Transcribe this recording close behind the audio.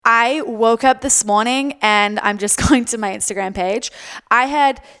I woke up this morning and I'm just going to my Instagram page. I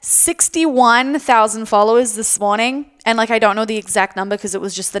had 61,000 followers this morning. And like, I don't know the exact number because it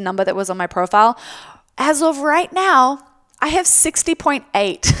was just the number that was on my profile. As of right now, I have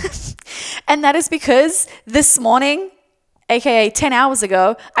 60.8. And that is because this morning, aka 10 hours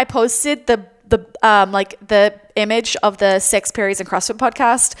ago, I posted the image of the Sex, Periods, and CrossFit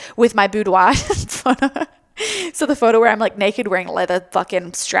podcast with my boudoir photo. So the photo where I'm like naked wearing leather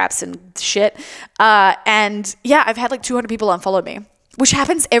fucking straps and shit. And yeah, I've had like 200 people unfollow me, which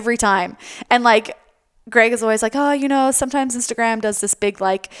happens every time. And like, Greg is always like, oh, you know, sometimes Instagram does this big,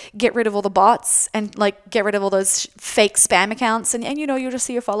 like, get rid of all the bots and like get rid of all those fake spam accounts. And you know, you'll just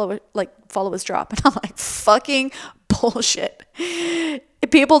see your followers drop. And I'm like, fucking bullshit.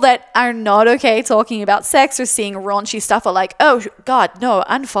 People that are not okay talking about sex or seeing raunchy stuff are like, oh God, no,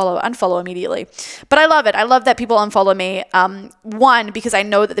 unfollow immediately. But I love it. I love that people unfollow me. One, because I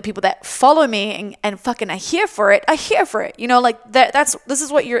know that the people that follow me and fucking are here for it. You know, like this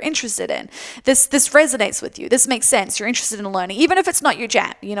is what you're interested in. This resonates with you. This makes sense. You're interested in learning, even if it's not your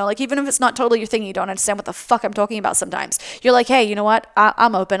jam, you know, like even if it's not totally your thing, you don't understand what the fuck I'm talking about sometimes. You're like, hey, you know what?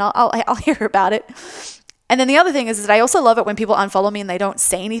 I'm open. I'll hear about it. And then the other thing is that I also love it when people unfollow me and they don't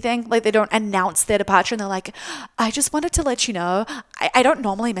say anything, like they don't announce their departure and they're like, I just wanted to let you know, I don't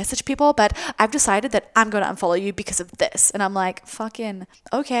normally message people, but I've decided that I'm going to unfollow you because of this. And I'm like, fucking,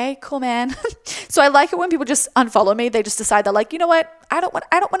 okay, cool, man. So I like it when people just unfollow me. They just decide they're like, you know what? I don't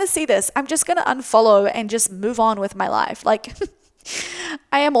want to see this. I'm just going to unfollow and just move on with my life. Like,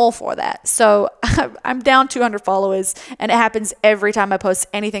 I am all for that. So I'm down 200 followers and it happens every time I post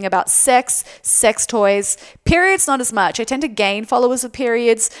anything about sex toys. Periods, not as much. I tend to gain followers with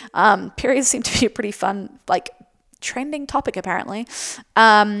periods. Periods seem to be a pretty fun, like, trending topic apparently.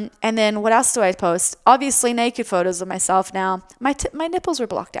 And then what else do I post? Obviously naked photos of myself now. My nipples were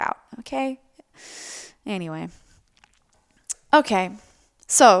blocked out. Okay. Anyway. Okay.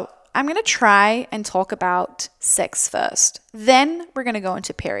 So I'm going to try and talk about sex first. Then we're going to go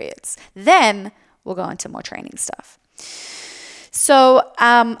into periods. Then we'll go into more training stuff. So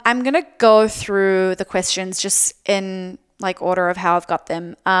I'm going to go through the questions just in like order of how I've got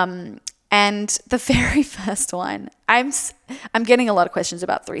them. And the very first one, I'm getting a lot of questions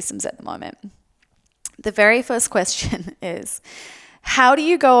about threesomes at the moment. The very first question is, how do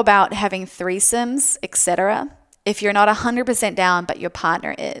you go about having threesomes, etc., if you're not 100% down, but your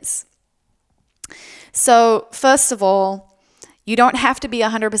partner is? So first of all, you don't have to be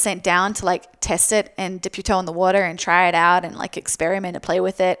 100% down to like test it and dip your toe in the water and try it out and like experiment and play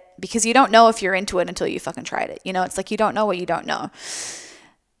with it, because you don't know if you're into it until you fucking tried it. You know, it's like you don't know what you don't know.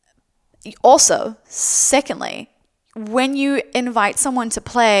 Also, secondly, when you invite someone to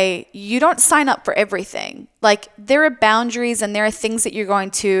play, you don't sign up for everything. Like, there are boundaries and there are things that you're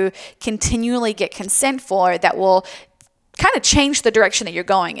going to continually get consent for that will kind of change the direction that you're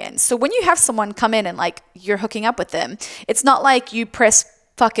going in. So when you have someone come in and like you're hooking up with them, it's not like you press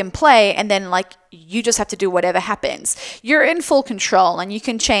fucking play and then like you just have to do whatever happens. You're in full control and you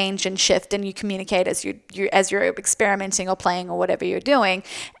can change and shift and you communicate as you're experimenting or playing or whatever you're doing,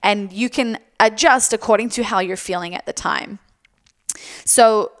 and you can adjust according to how you're feeling at the time.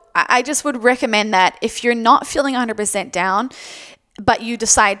 So I just would recommend that if you're not feeling 100% down, but you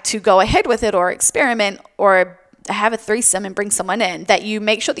decide to go ahead with it or experiment or have a threesome and bring someone in, that you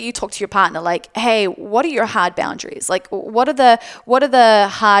make sure that you talk to your partner like, hey, what are your hard boundaries? Like, what are the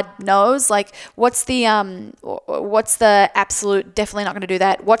hard no's? Like, what's the absolute definitely not going to do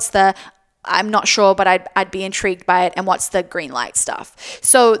that? What's the I'm not sure, but I'd be intrigued by it, and what's the green light stuff?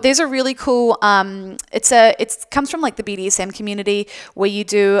 So there's a really cool it comes from like the BDSM community where you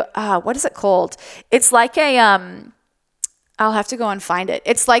do what is it called? It's like a I'll have to go and find it.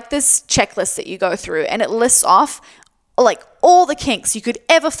 It's like this checklist that you go through and it lists off like all the kinks you could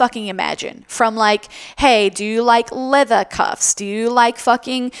ever fucking imagine, from like, hey, do you like leather cuffs? Do you like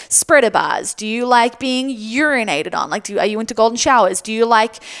fucking spreader bars? Do you like being urinated on? Like, are you into golden showers? Do you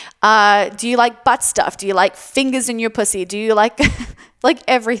like butt stuff? Do you like fingers in your pussy? Do you like like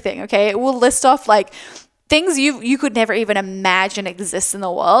everything? Okay. It will list off like things you could never even imagine exist in the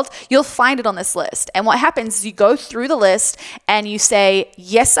world. You'll find it on this list. And what happens is you go through the list and you say,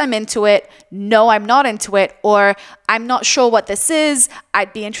 yes, I'm into it. No, I'm not into it. Or I'm not sure what this is.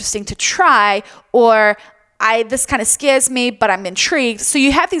 I'd be interesting to try. Or this kind of scares me, but I'm intrigued. So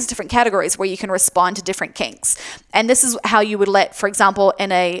you have these different categories where you can respond to different kinks. And this is how you would let, for example,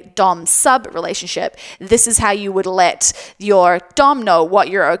 in a dom-sub relationship, this is how you would let your dom know what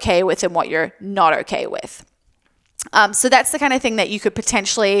you're okay with and what you're not okay with. So that's the kind of thing that you could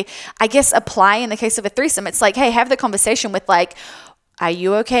potentially, I guess, apply in the case of a threesome. It's like, hey, have the conversation with like, Are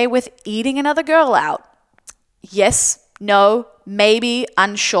you okay with eating another girl out? Yes, no, maybe,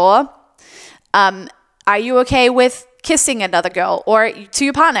 unsure. Are you okay with kissing another girl, or to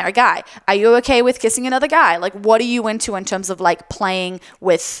your partner, a guy? Are you okay with kissing another guy? Like, what are you into in terms of like playing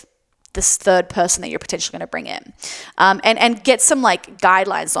with this third person that you're potentially going to bring in? And get some like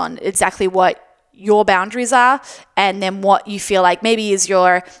guidelines on exactly what your boundaries are, and then what you feel like maybe is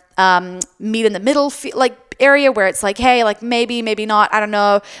your meet in the middle like area where it's like, hey, like maybe not, I don't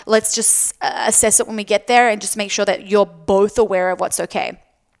know, let's just assess it when we get there and just make sure that you're both aware of what's okay.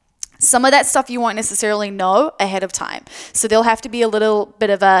 Some of that stuff you won't necessarily know ahead of time, so there'll have to be a little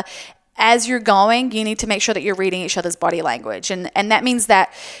bit of a, as you're going, you need to make sure that you're reading each other's body language, and that means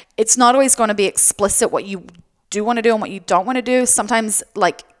that it's not always going to be explicit what you do want to do and what you don't want to do. Sometimes,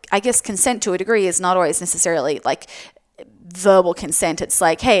 like, I guess consent to a degree is not always necessarily like verbal consent. It's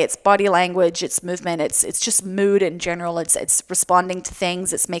like, hey, it's body language, it's movement, it's just mood in general, it's responding to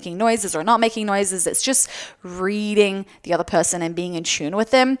things, it's making noises or not making noises, it's just reading the other person and being in tune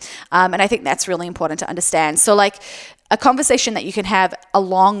with them. And I think that's really important to understand. So like a conversation that you can have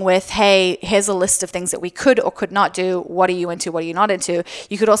along with, hey, here's a list of things that we could or could not do. What are you into? What are you not into?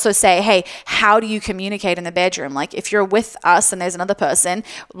 You could also say, hey, how do you communicate in the bedroom? Like if you're with us and there's another person,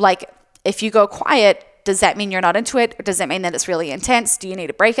 like if you go quiet, does that mean you're not into it? Or does that mean that it's really intense? Do you need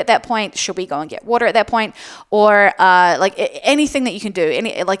a break at that point? Should we go and get water at that point? Or like anything that you can do.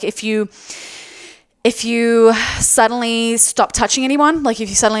 Like if you suddenly stop touching anyone, like if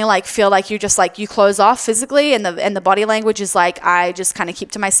you suddenly like feel like you just like you close off physically and the body language is like, I just kind of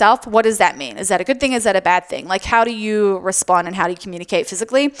keep to myself. What does that mean? Is that a good thing? Is that a bad thing? Like how do you respond and how do you communicate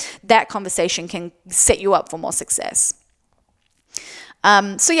physically? That conversation can set you up for more success.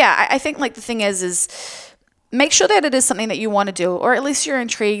 So yeah, I think like the thing is make sure that it is something that you want to do, or at least you're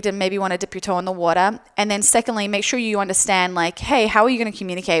intrigued and maybe want to dip your toe in the water. And then secondly, make sure you understand like, hey, how are you going to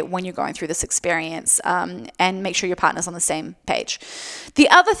communicate when you're going through this experience? And make sure your partner's on the same page. The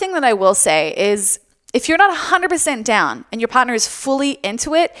other thing that I will say is if you're not 100% down and your partner is fully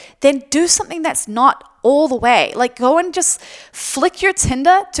into it, then do something that's not all the way. Like go and just flick your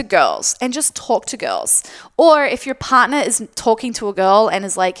Tinder to girls and just talk to girls. Or if your partner is talking to a girl and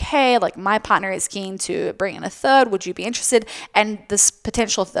is like, hey, like my partner is keen to bring in a third, would you be interested? And this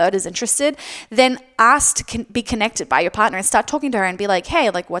potential third is interested, then ask to be connected by your partner and start talking to her and be like,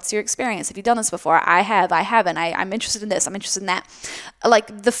 hey, like what's your experience? Have you done this before? I haven't. I'm interested in this. I'm interested in that.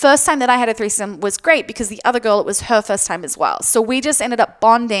 Like the first time that I had a threesome was great because the other girl, it was her first time as well. So we just ended up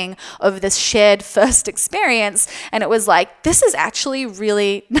bonding over this shared first experience, and it was like, this is actually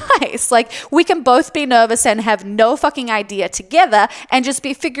really nice. Like we can both be nervous and have no fucking idea together and just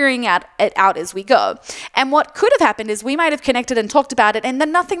be figuring it out as we go. And what could have happened is we might have connected and talked about it and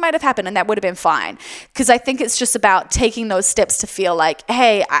then nothing might have happened and that would have been fine. Because I think it's just about taking those steps to feel like,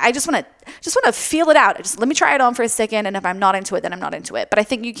 hey, I just want to feel it out. Just let me try it on for a second, and if I'm not into it, then I'm not into it. But I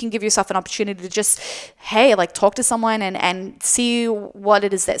think you can give yourself an opportunity to just, hey, like talk to someone and see what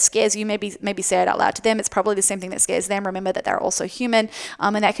it is that scares you. Maybe say it out loud to them. It's probably the same thing that scares them. Remember that they're also human,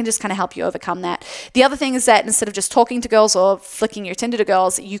 and that can just kind of help you overcome that. The other thing is that instead of just talking to girls or flicking your Tinder to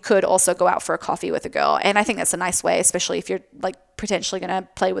girls, you could also go out for a coffee with a girl. And I think that's a nice way, especially if you're like potentially going to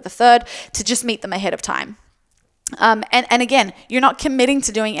play with a third, to just meet them ahead of time. And again, you're not committing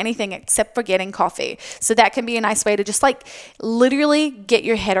to doing anything except for getting coffee. So that can be a nice way to just like literally get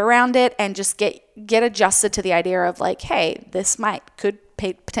your head around it and just get adjusted to the idea of like, hey, this could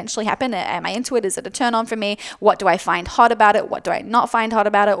potentially happen. Am I into it? Is it a turn on for me? What do I find hot about it? What do I not find hot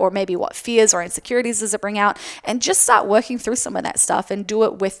about it? Or maybe what fears or insecurities does it bring out? And just start working through some of that stuff and do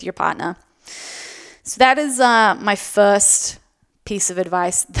it with your partner. So that is my first piece of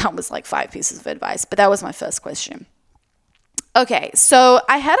advice. That was like 5 pieces of advice, but that was my first question. Okay, so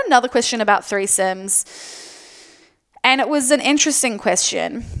I had another question about threesomes, and it was an interesting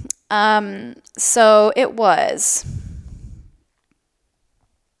question. So it was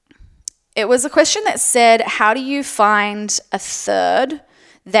a question that said, how do you find a third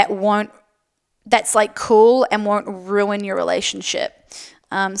that's like cool and won't ruin your relationship?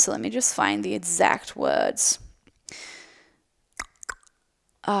 So let me just find the exact words.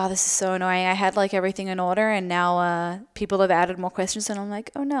 Oh, this is so annoying. I had like everything in order and now people have added more questions and I'm like,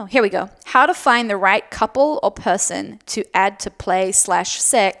 oh no. Here we go. How to find the right couple or person to add to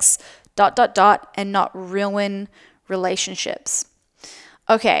play/sex ... and not ruin relationships.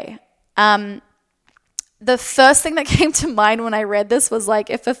 Okay. The first thing that came to mind when I read this was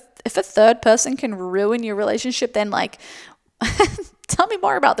like, if a third person can ruin your relationship, then like tell me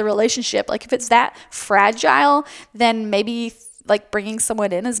more about the relationship. Like if it's that fragile, then maybe like bringing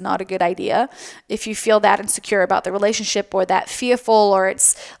someone in is not a good idea. If you feel that insecure about the relationship or that fearful, or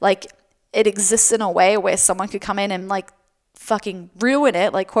it's like it exists in a way where someone could come in and like fucking ruin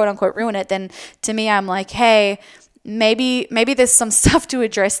it, like quote unquote ruin it, then to me, I'm like, hey, maybe there's some stuff to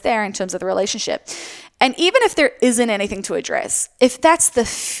address there in terms of the relationship. And even if there isn't anything to address, if that's the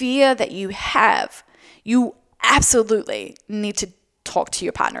fear that you have, you absolutely need to talk to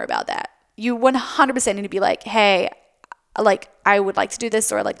your partner about that. You 100% need to be like, hey, like I would like to do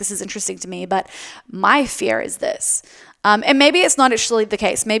this, or like this is interesting to me, but my fear is this. And maybe it's not actually the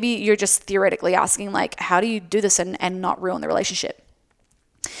case. Maybe you're just theoretically asking like, how do you do this and not ruin the relationship?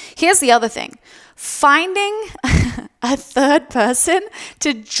 Here's the other thing. Finding a third person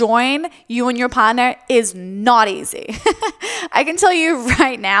to join you and your partner is not easy. I can tell you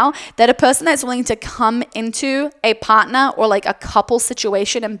right now that a person that's willing to come into a partner or like a couple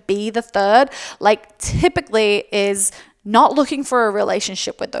situation and be the third, like typically is not looking for a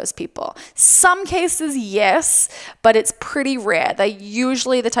relationship with those people. Some cases, yes, but it's pretty rare. They're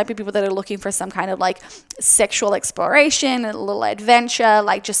usually the type of people that are looking for some kind of like sexual exploration, a little adventure,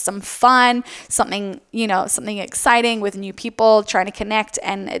 like just some fun, something, you know, something exciting with new people, trying to connect,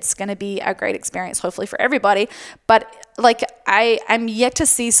 and it's going to be a great experience, hopefully for everybody. But like I'm yet to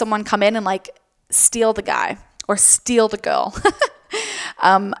see someone come in and like steal the guy or steal the girl.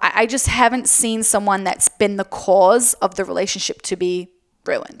 I just haven't seen someone that's been the cause of the relationship to be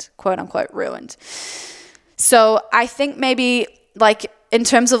ruined, quote unquote ruined. So I think maybe like in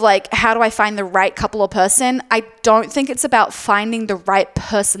terms of like, how do I find the right couple or person? I don't think it's about finding the right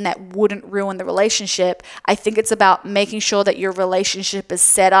person that wouldn't ruin the relationship. I think it's about making sure that your relationship is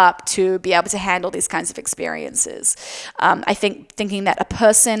set up to be able to handle these kinds of experiences. I think thinking that a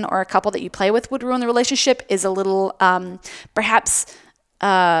person or a couple that you play with would ruin the relationship is a little, perhaps,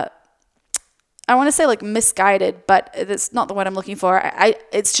 I want to say like misguided, but that's not the word I'm looking for.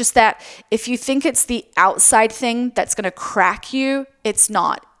 It's just that if you think it's the outside thing that's going to crack you, it's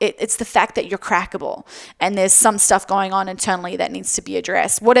not. It's the fact that you're crackable and there's some stuff going on internally that needs to be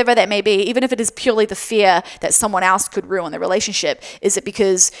addressed, whatever that may be, even if it is purely the fear that someone else could ruin the relationship. Is it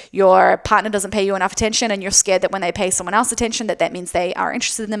because your partner doesn't pay you enough attention and you're scared that when they pay someone else attention, that means they are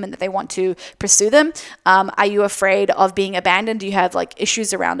interested in them and that they want to pursue them? Are you afraid of being abandoned? Do you have like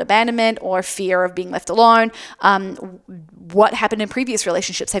issues around abandonment or fear of being left alone? What happened in previous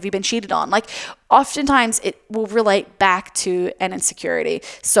relationships? Have you been cheated on? Like oftentimes it will relate back to an insecurity.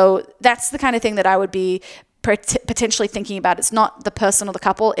 So that's the kind of thing that I would be potentially thinking about. It's not the person or the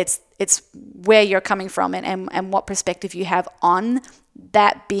couple. It's where you're coming from and what perspective you have on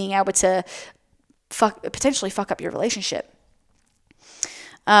that being able to potentially fuck up your relationship.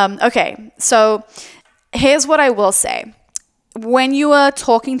 Okay, so here's what I will say. When you are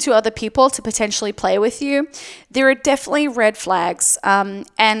talking to other people to potentially play with you, there are definitely red flags.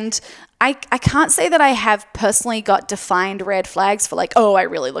 And I can't say that I have personally got defined red flags for like, oh, I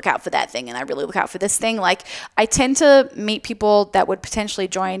really look out for that thing and I really look out for this thing. Like I tend to meet people that would potentially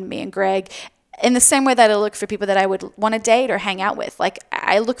join me and Greg in the same way that I look for people that I would want to date or hang out with. Like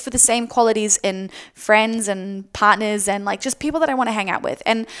I look for the same qualities in friends and partners and like just people that I want to hang out with.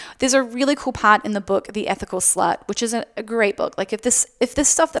 And there's a really cool part in the book, The Ethical Slut, which is a great book. Like if this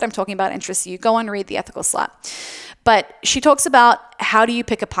stuff that I'm talking about interests you, go and read The Ethical Slut. But she talks about how do you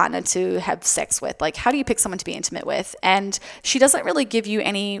pick a partner to have sex with? Like, how do you pick someone to be intimate with? And she doesn't really give you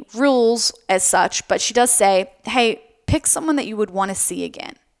any rules as such, but she does say, hey, pick someone that you would want to see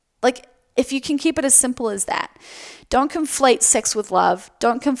again. Like, if you can keep it as simple as that. Don't conflate sex with love.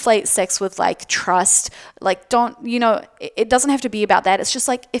 Don't conflate sex with like trust. Like it doesn't have to be about that. It's just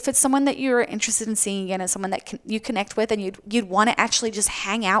like if it's someone that you're interested in seeing again and someone that you connect with and you'd want to actually just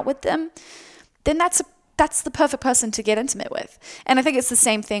hang out with them, then that's the perfect person to get intimate with. And I think it's the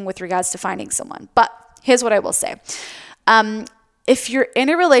same thing with regards to finding someone. But here's what I will say. If you're in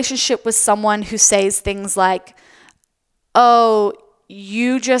a relationship with someone who says things like, oh,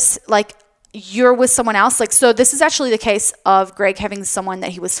 you just like, you're with someone else. Like, so this is actually the case of Greg having someone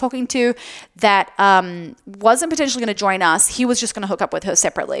that he was talking to that wasn't potentially going to join us. He was just going to hook up with her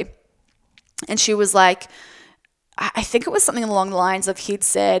separately. And she was like, I think it was something along the lines of he'd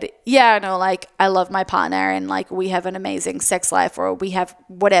said, yeah, no, like I love my partner and like we have an amazing sex life or we have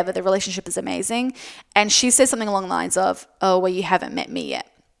whatever, the relationship is amazing. And she said something along the lines of, oh, well, you haven't met me yet.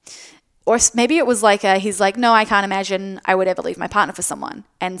 Or maybe it was like he's like, no, I can't imagine I would ever leave my partner for someone.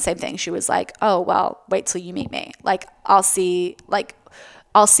 And same thing. She was like, oh, well, wait till you meet me. Like, I'll see what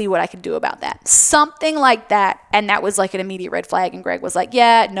I can do about that. Something like that. And that was like an immediate red flag. And Greg was like,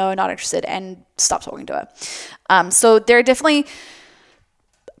 yeah, no, not interested. And stopped talking to her. So there are definitely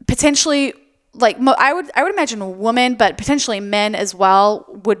potentially like I would imagine women, but potentially men as well,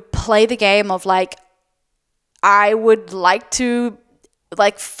 would play the game of like, I would like to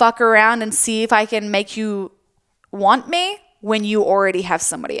like fuck around and see if I can make you want me when you already have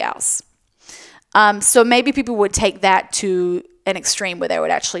somebody else. So maybe people would take that to an extreme where they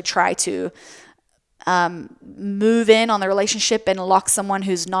would actually try to move in on the relationship and lock someone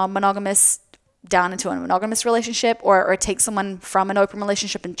who's non-monogamous down into a monogamous relationship, or take someone from an open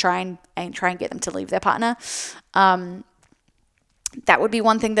relationship and try and get them to leave their partner. That would be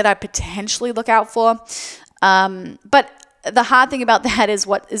one thing that I potentially look out for. But the hard thing about that is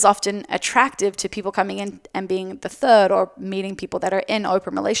what is often attractive to people coming in and being the third, or meeting people that are in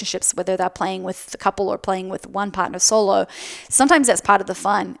open relationships, whether they're playing with the couple or playing with one partner solo. Sometimes that's part of the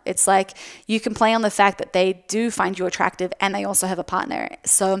fun. It's like you can play on the fact that they do find you attractive and they also have a partner.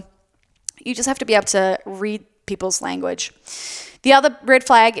 So you just have to be able to read people's language. The other red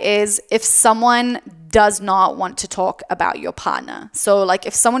flag is if someone does not want to talk about your partner. So like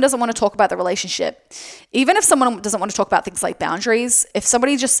if someone doesn't want to talk about the relationship, even if someone doesn't want to talk about things like boundaries, if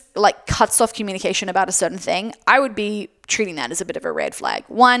somebody just like cuts off communication about a certain thing, I would be treating that as a bit of a red flag.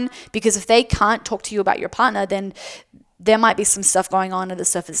 One, because if they can't talk to you about your partner, then there might be some stuff going on under the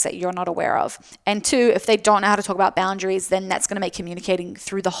surface that you're not aware of. And two, if they don't know how to talk about boundaries, then that's going to make communicating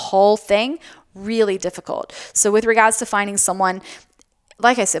through the whole thing really difficult. So with regards to finding someone,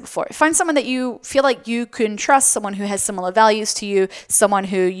 like I said before, find someone that you feel like you can trust, someone who has similar values to you, someone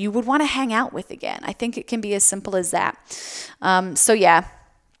who you would want to hang out with again. I think it can be as simple as that. So yeah,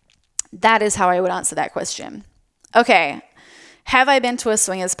 that is how I would answer that question. Okay, have I been to a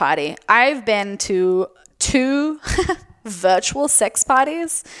swingers party? I've been to 2 virtual sex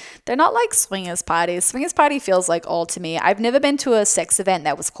parties. They're not like swingers parties. Swingers party feels like old to me. I've never been to a sex event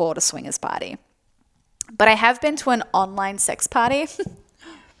that was called a swingers party, but I have been to an online sex party.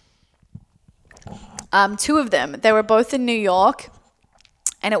 2 of them. They were both in New York,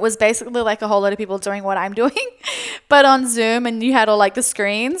 and it was basically like a whole lot of people doing what I'm doing, but on Zoom, and you had all like the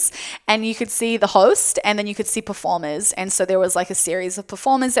screens, and you could see the host, and then you could see performers. And so there was like a series of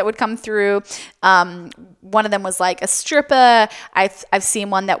performers that would come through. One of them was like a stripper. I've seen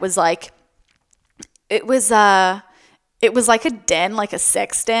one that was like, it was like a den, like a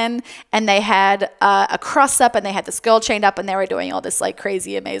sex den, and they had a cross up, and they had this girl chained up, and they were doing all this like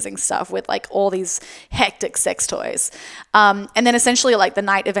crazy amazing stuff with like all these hectic sex toys. And then essentially like the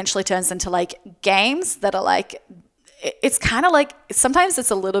night eventually turns into like games that are like, it's kind of like, sometimes it's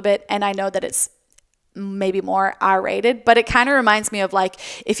a little bit, and I know that it's maybe more R-rated, but it kind of reminds me of like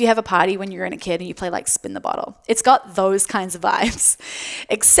if you have a party when you're in a kid and you play like spin the bottle. It's got those kinds of vibes,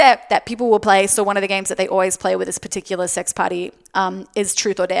 except that people will play. So one of the games that they always play with this particular sex party is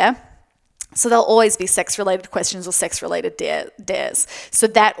Truth or Dare. So there'll always be sex-related questions or sex-related dares. So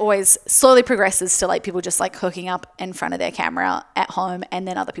that always slowly progresses to like people just like hooking up in front of their camera at home, and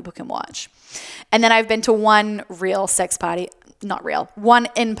then other people can watch. And then I've been to one real sex party, one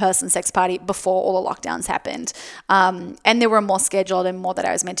in-person sex party before all the lockdowns happened. And there were more scheduled and more that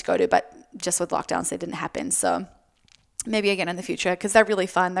I was meant to go to, but just with lockdowns, they didn't happen. So maybe again in the future, because they're really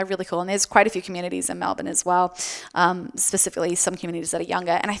fun. They're really cool. And there's quite a few communities in Melbourne as well, specifically some communities that are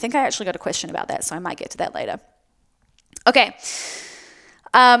younger. And I think I actually got a question about that, so I might get to that later. Okay.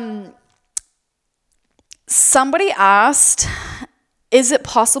 Somebody asked, is it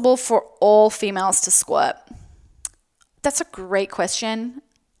possible for all females to squirt? That's a great question.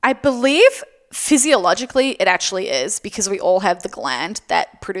 I believe physiologically it actually is, because we all have the gland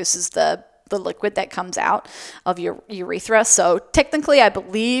that produces the liquid that comes out of your urethra. So technically I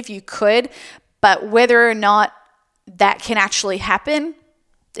believe you could, but whether or not that can actually happen,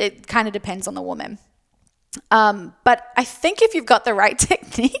 it kind of depends on the woman. But I think if you've got the right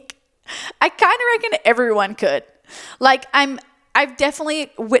technique, I kind of reckon everyone could. Like I've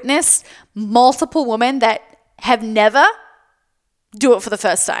definitely witnessed multiple women that have never do it for the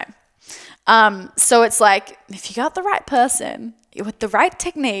first time. So it's like, if you got the right person with the right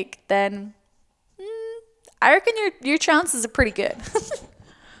technique, then I reckon your chances are pretty good.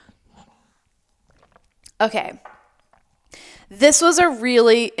 Okay. This was a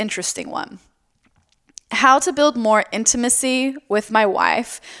really interesting one. How to build more intimacy with my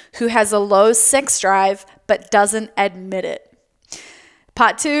wife who has a low sex drive but doesn't admit it.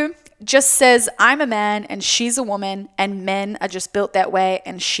 Part 2 just says I'm a man and she's a woman, and men are just built that way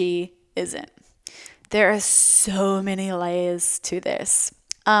and she isn't. There are so many layers to this.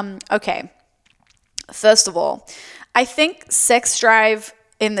 Okay. First of all, I think sex drive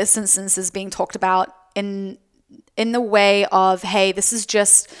in this instance is being talked about in the way of, hey, this is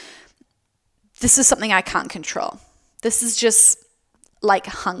something I can't control. This is just like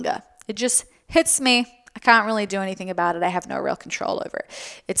hunger. It just hits me. I can't really do anything about it. I have no real control over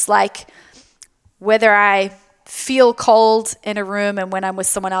it. It's like whether I feel cold in a room and when I'm with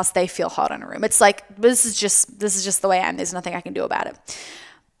someone else, they feel hot in a room. It's like, this is just the way I am. There's nothing I can do about it.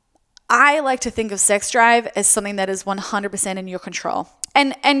 I like to think of sex drive as something that is 100% in your control.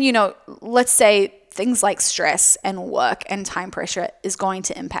 And let's say things like stress and work and time pressure is going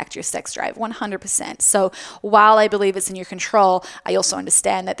to impact your sex drive 100%. So while I believe it's in your control, I also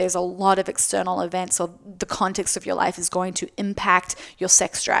understand that there's a lot of external events or the context of your life is going to impact your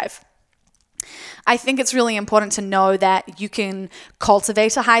sex drive. I think it's really important to know that you can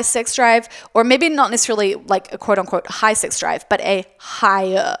cultivate a high sex drive, or maybe not necessarily like a quote unquote high sex drive, but a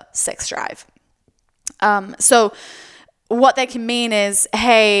higher sex drive. So what that can mean is,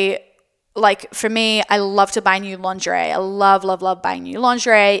 hey, like for me, I love to buy new lingerie. I love, love, love buying new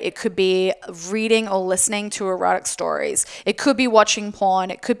lingerie. It could be reading or listening to erotic stories. It could be watching porn.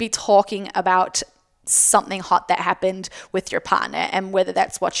 It could be talking about something hot that happened with your partner, and whether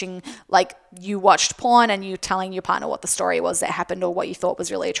that's watching, like you watched porn and you telling your partner what the story was that happened or what you thought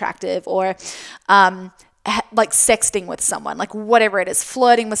was really attractive, or like sexting with someone, like whatever it is,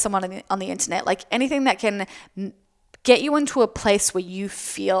 flirting with someone on the internet, like anything that can get you into a place where you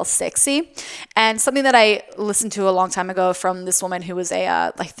feel sexy. And something that I listened to a long time ago from this woman who was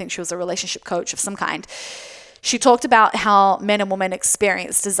I think she was a relationship coach of some kind. She talked about how men and women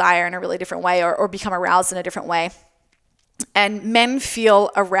experience desire in a really different way, or become aroused in a different way. And men feel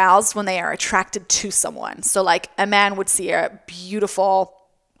aroused when they are attracted to someone. So like a man would see a beautiful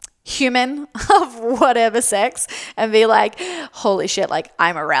human of whatever sex and be like, holy shit, like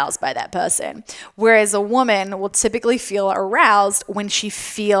I'm aroused by that person. Whereas a woman will typically feel aroused when she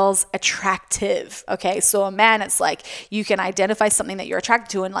feels attractive. Okay, so a man, it's like you can identify something that you're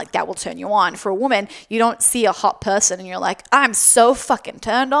attracted to and like that will turn you on. For a woman, you don't see a hot person and you're like, I'm so fucking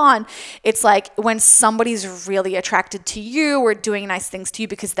turned on. It's like when somebody's really attracted to you or doing nice things to you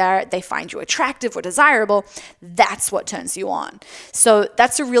because they find you attractive or desirable, that's what turns you on. So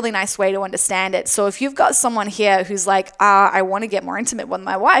that's a really nice way to understand it. So if you've got someone here who's like, I want to get more intimate with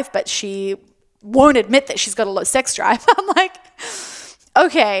my wife, but she won't admit that she's got a low sex drive, I'm like,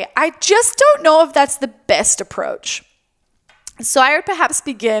 okay, I just don't know if that's the best approach. So I would perhaps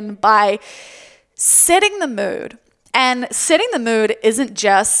begin by setting the mood. And setting the mood isn't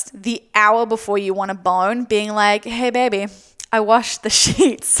just the hour before you want to bone, being like, hey baby, I washed the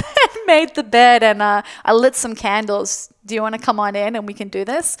sheets and made the bed and I lit some candles. Do you want to come on in and we can do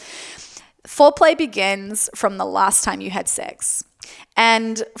this? Foreplay begins from the last time you had sex.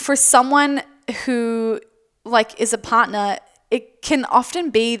 And for someone who like is a partner, it can often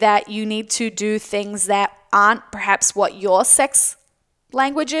be that you need to do things that aren't perhaps what your sex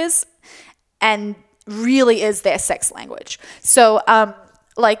language is and really is their sex language. So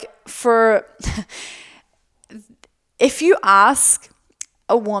if you ask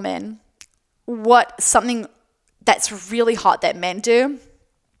a woman what something that's really hot that men do,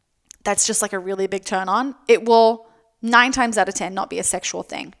 that's just like a really big turn on, it will 9 times out of 10 not be a sexual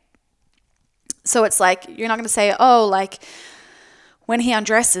thing. So it's like, you're not going to say, oh, like when he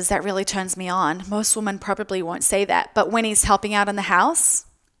undresses, that really turns me on. Most women probably won't say that. But when he's helping out in the house,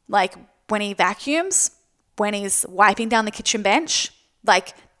 like when he vacuums, when he's wiping down the kitchen bench,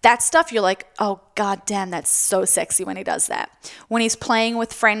 like that stuff, you're like, oh, god damn, that's so sexy when he does that. When he's playing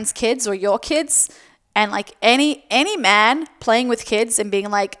with friends' kids or your kids, and like any man playing with kids and being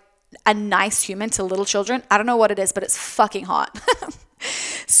like a nice human to little children, I don't know what it is, but it's fucking hot.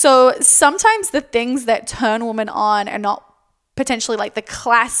 So sometimes the things that turn women on are not potentially like the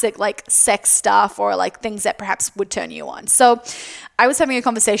classic like sex stuff or like things that perhaps would turn you on. So I was having a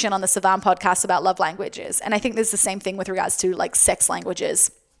conversation on the Savan podcast about love languages, and I think there's the same thing with regards to like sex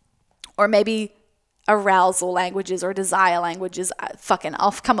languages, or maybe arousal languages or desire languages.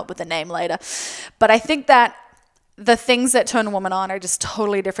 I'll come up with a name later. But I think that the things that turn a woman on are just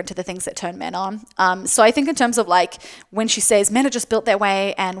totally different to the things that turn men on. So I think in terms of like when she says men are just built that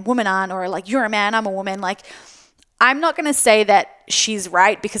way and women aren't, or like you're a man, I'm a woman, like I'm not going to say that she's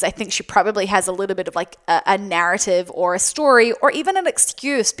right, because I think she probably has a little bit of like a narrative or a story or even an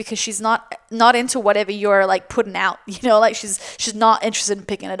excuse, because she's not into whatever you're like putting out, like she's not interested in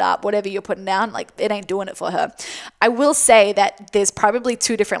picking it up. Whatever you're putting down, like it ain't doing it for her. I will say that there's probably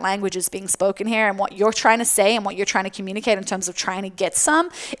 2 different languages being spoken here, and what you're trying to say and what you're trying to communicate in terms of trying to get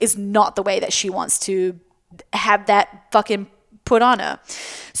some is not the way that she wants to have that fucking put on her.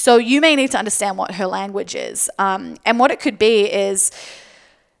 So you may need to understand what her language is. And what it could be is,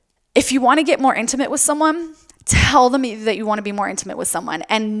 if you want to get more intimate with someone, tell them that you want to be more intimate with someone,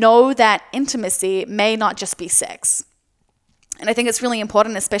 and know that intimacy may not just be sex. And I think it's really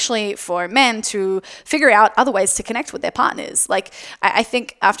important, especially for men, to figure out other ways to connect with their partners. Like, I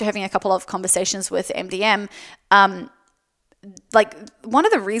think after having a couple of conversations with MDM, like one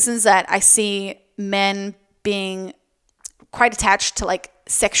of the reasons that I see men being quite attached to like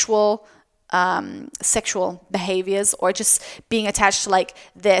sexual behaviors, or just being attached to like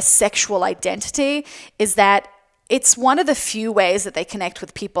their sexual identity, is that it's one of the few ways that they connect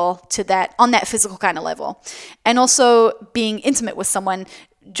with people to that, on that physical kind of level. And also being intimate with someone,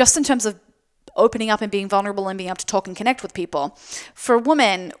 just in terms of opening up and being vulnerable and being able to talk and connect with people. For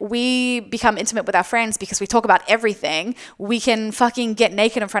women, we become intimate with our friends because we talk about everything. We can fucking get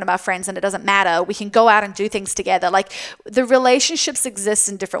naked in front of our friends and it doesn't matter. We can go out and do things together. Like, the relationships exist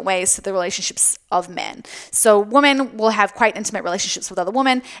in different ways to the relationships of men. So women will have quite intimate relationships with other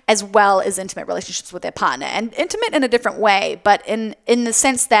women, as well as intimate relationships with their partner, and intimate in a different way, but in the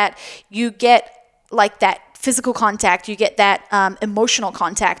sense that you get like that physical contact, you get that emotional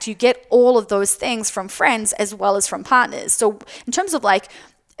contact, you get all of those things from friends as well as from partners. So in terms of like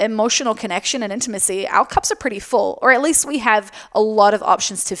emotional connection and intimacy, our cups are pretty full, or at least we have a lot of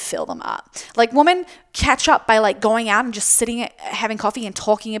options to fill them up. Like, women catch up by like going out and just sitting, having coffee and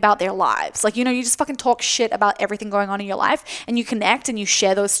talking about their lives. Like, you know, you just fucking talk shit about everything going on in your life, and you connect and you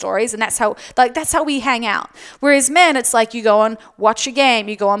share those stories, and that's how we hang out. Whereas men, it's like you go and watch a game,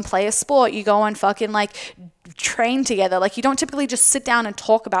 you go and play a sport, you go and fucking like train together. Like, you don't typically just sit down and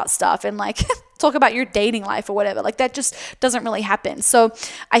talk about stuff and like talk about your dating life or whatever. Like, that just doesn't really happen. So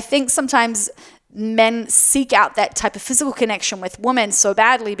I think sometimes men seek out that type of physical connection with women so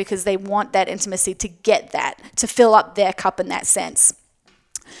badly because they want that intimacy, to get that, to fill up their cup in that sense.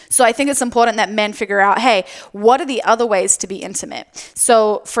 So I think it's important that men figure out, hey, what are the other ways to be intimate?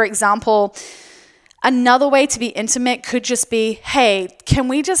 So for example, another way to be intimate could just be, hey, can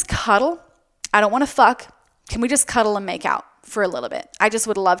we just cuddle? I don't want to fuck. Can we just cuddle and make out for a little bit? I just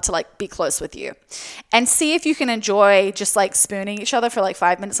would love to like be close with you. And see if you can enjoy just like spooning each other for like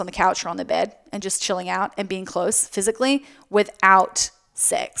 5 minutes on the couch or on the bed and just chilling out and being close physically without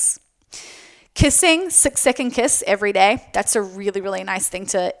sex. Kissing, 6-second kiss every day. That's a really, really nice thing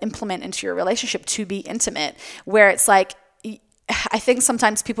to implement into your relationship, to be intimate, where it's like, I think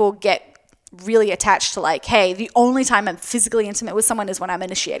sometimes people get really attached to like, hey, the only time I'm physically intimate with someone is when I'm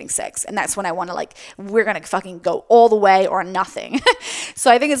initiating sex, and that's when I want to like, we're gonna fucking go all the way or nothing.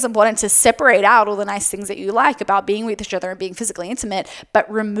 So I think it's important to separate out all the nice things that you like about being with each other and being physically intimate, but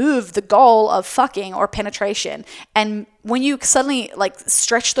remove the goal of fucking or penetration. And when you suddenly like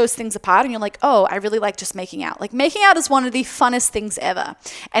stretch those things apart and you're like, oh, I really like just making out. Like, making out is one of the funnest things ever.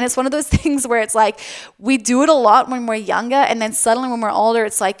 And it's one of those things where it's like, we do it a lot when we're younger, and then suddenly when we're older,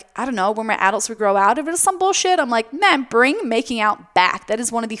 it's like, I don't know, when we're adults, we grow out of it or some bullshit. I'm like, man, bring making out back. That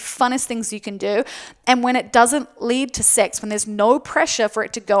is one of the funnest things you can do. And when it doesn't lead to sex, when there's no pressure for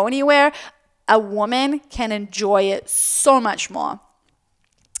it to go anywhere, a woman can enjoy it so much more.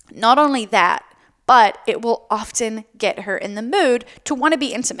 Not only that, but it will often get her in the mood to want to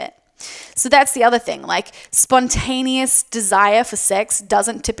be intimate. So that's the other thing. Like, spontaneous desire for sex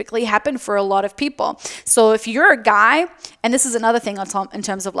doesn't typically happen for a lot of people. So if you're a guy, and this is another thing in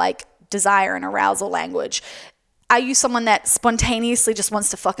terms of like desire and arousal language, are you someone that spontaneously just wants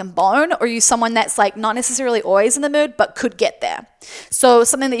to fucking bone, or are you someone that's like not necessarily always in the mood but could get there? So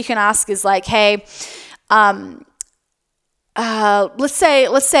something that you can ask is like, hey, let's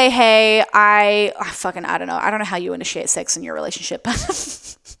say, hey, I don't know how you initiate sex in your relationship.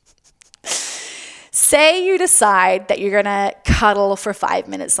 Say you decide that you're gonna cuddle for 5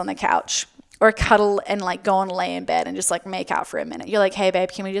 minutes on the couch, or cuddle and like go and lay in bed and just like make out for a minute. You're like, hey babe,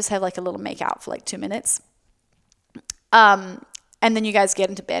 can we just have like a little make out for like 2 minutes? And then you guys get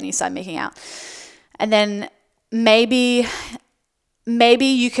into bed and you start making out. And then maybe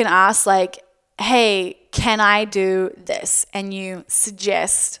you can ask like, hey, can I do this? And you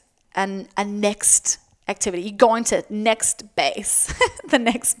suggest a next activity. You go into next base, the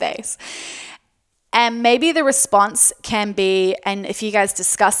next base. And maybe the response can be, and if you guys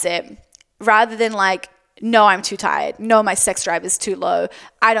discuss it, rather than like, no, I'm too tired. No, my sex drive is too low.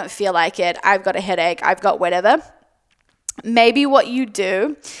 I don't feel like it. I've got a headache. I've got whatever. Maybe what you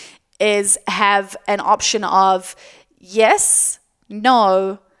do is have an option of, yes,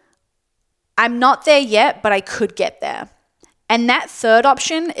 no, I'm not there yet, but I could get there. And that third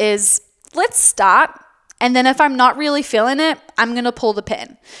option is, let's start. And then if I'm not really feeling it, I'm going to pull the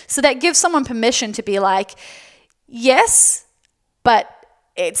pin. So that gives someone permission to be like, yes, but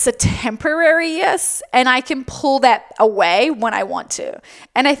it's a temporary yes, and I can pull that away when I want to.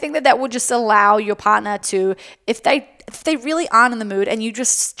 And I think that will just allow your partner to, if they really aren't in the mood and you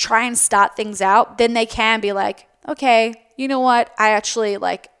just try and start things out, then they can be like, okay, you know what, I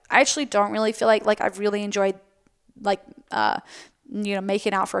actually don't really feel like I've really enjoyed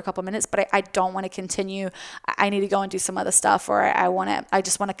making out for a couple minutes, but I don't want to continue. I need to go and do some other stuff, or I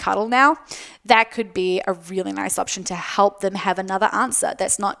just want to cuddle now. That could be a really nice option to help them have another answer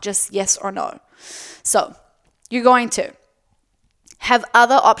that's not just yes or no. So you're going to have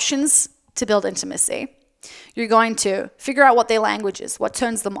other options to build intimacy. You're going to figure out what their language is, what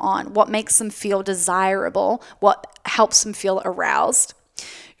turns them on, what makes them feel desirable, what helps them feel aroused.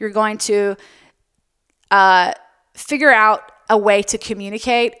 You're going to figure out a way to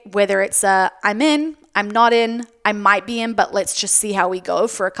communicate, whether it's I'm in, I'm not in, I might be in, but let's just see how we go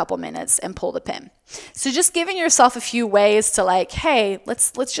for a couple minutes and pull the pin. So just giving yourself a few ways to hey,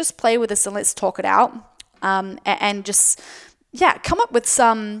 let's just play with this and let's talk it out, and just come up with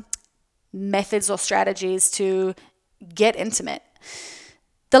some methods or strategies to get intimate.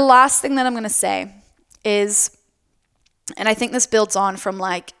 The last thing that I'm going to say is, and I think this builds on from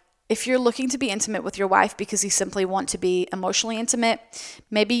if you're looking to be intimate with your wife because you simply want to be emotionally intimate,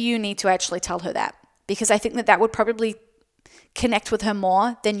 maybe you need to actually tell her that, because I think that would probably connect with her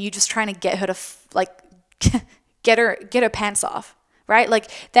more than you just trying to get her to get her pants off, right?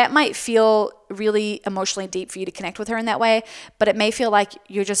 That might feel really emotionally deep for you to connect with her in that way, but it may feel like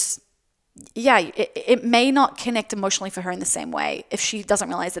you're just, it may not connect emotionally for her in the same way if she doesn't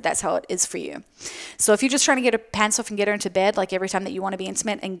realize that that's how it is for you. So if you're just trying to get her pants off and get her into bed, every time that you want to be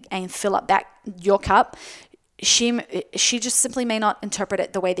intimate and fill up back your cup, she just simply may not interpret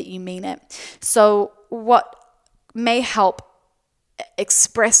it the way that you mean it. So what may help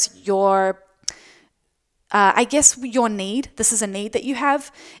express your your need, this is a need that you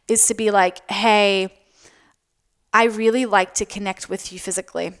have, is to be hey, I really like to connect with you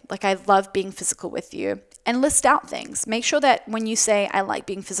physically. I love being physical with you. And list out things. Make sure that when you say I like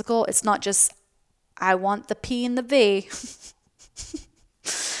being physical, it's not just I want the P and the V.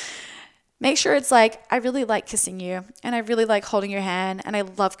 Make sure it's I really like kissing you, and I really like holding your hand, and I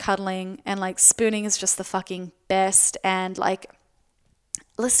love cuddling, and spooning is just the fucking best. And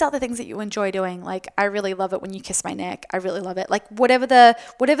list out the things that you enjoy doing. I really love it when you kiss my neck. I really love it. Whatever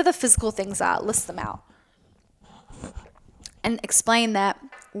the physical things are, list them out. And explain that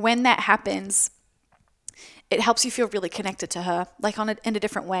when that happens, it helps you feel really connected to her, in a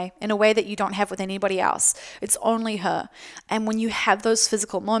different way, in a way that you don't have with anybody else. It's only her. And when you have those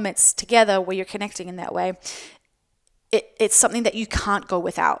physical moments together where you're connecting in that way, it's something that you can't go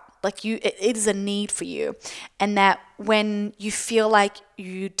without. It is a need for you. And that when you feel like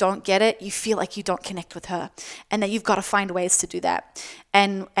you don't get it, you feel like you don't connect with her, and that you've got to find ways to do that.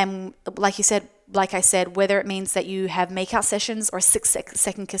 And like I said, whether it means that you have makeout sessions or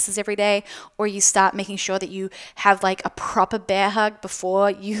 6-second kisses every day, or you start making sure that you have a proper bear hug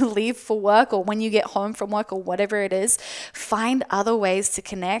before you leave for work or when you get home from work or whatever it is, find other ways to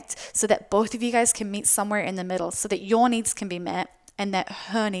connect so that both of you guys can meet somewhere in the middle, so that your needs can be met and that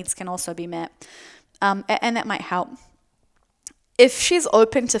her needs can also be met. And that might help. If she's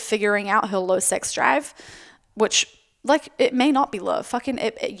open to figuring out her low sex drive, which it may not be low.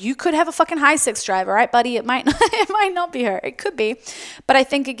 You could have a fucking high sex drive, all right, buddy? It might not be her. It could be. But I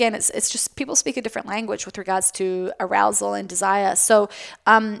think, again, it's just people speak a different language with regards to arousal and desire. So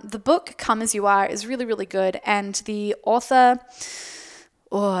the book Come As You Are is really, really good. And the author,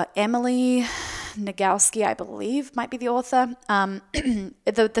 Emily Nagoski, I believe, might be the author.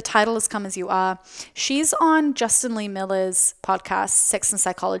 The title is Come As You Are. She's on Justin Lee Miller's podcast, Sex and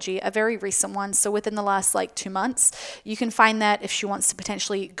Psychology, a very recent one. So within the last 2 months, you can find that if she wants to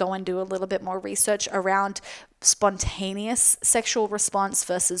potentially go and do a little bit more research around spontaneous sexual response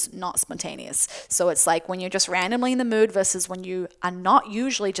versus not spontaneous. So it's when you're just randomly in the mood versus when you are not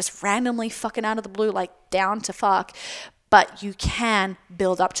usually just randomly fucking out of the blue, down to fuck. But you can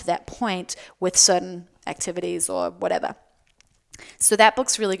build up to that point with certain activities or whatever. So that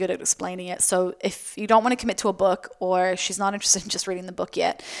book's really good at explaining it. So if you don't want to commit to a book, or she's not interested in just reading the book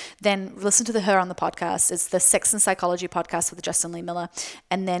yet, then listen to her on the podcast. It's the Sex and Psychology podcast with Justin Lee Miller.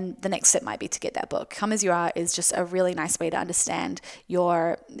 And then the next step might be to get that book. Come As You Are is just a really nice way to understand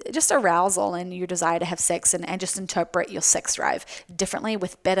your just arousal and your desire to have sex, and just interpret your sex drive differently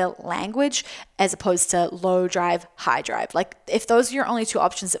with better language as opposed to low drive, high drive. If those are your only two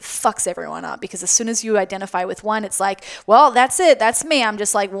options, it fucks everyone up, because as soon as you identify with one, it's well, that's it. That's me. I'm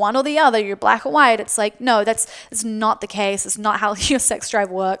just one or the other. You're black or white. It's no, that's not the case. It's not how your sex drive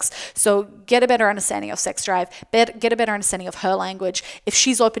works. So get a better understanding of sex drive. Get a better understanding of her language. If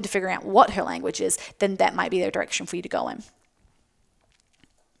she's open to figuring out what her language is, then that might be the direction for you to go in.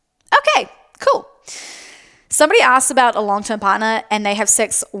 Okay, cool. Somebody asked about a long-term partner and they have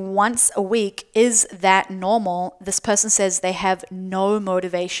sex once a week. Is that normal? This person says they have no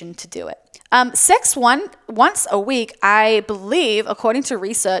motivation to do it. Sex once a week, I believe, according to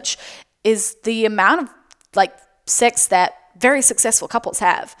research, is the amount of like sex that very successful couples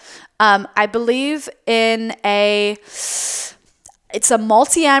have. I believe it's a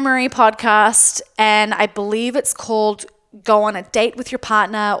multi-amory podcast, and I believe it's called Go on a Date with Your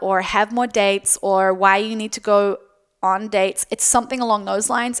Partner, or Have More Dates, or Why You Need to Go on Dates. It's something along those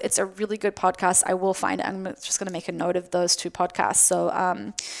lines. It's a really good podcast. I will find it. I'm just going to make a note of those two podcasts.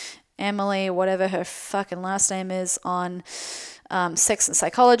 So Emily, whatever her fucking last name is, on Sex and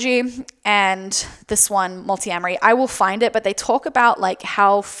Psychology, and this one, Multi-Amory. I will find it, but they talk about like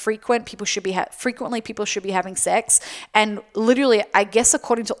how frequently people should be having sex, and literally, I guess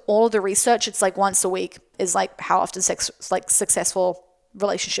according to all of the research, it's like once a week is like how often successful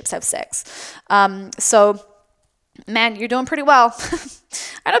relationships have sex. So, man, you're doing pretty well.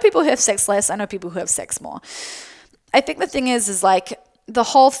 I know people who have sex less. I know people who have sex more. I think the thing is like the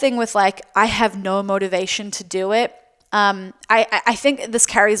whole thing with like I have no motivation to do it. I think this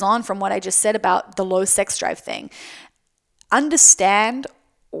carries on from what I just said about the low sex drive thing. Understand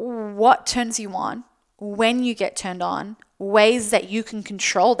what turns you on, when you get turned on, ways that you can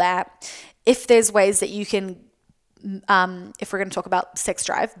control that. If there's ways that you can, if we're going to talk about sex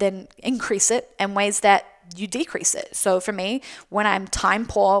drive, then increase it, and ways that you decrease it. So for me, when I'm time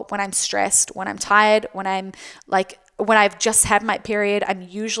poor, when I'm stressed, when I'm tired, when I've just had my period, I'm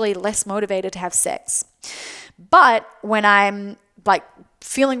usually less motivated to have sex. But when I'm like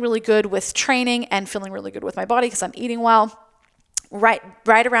feeling really good with training and feeling really good with my body because I'm eating well, right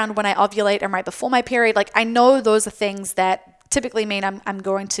around when I ovulate and right before my period, like I know those are things that typically mean I'm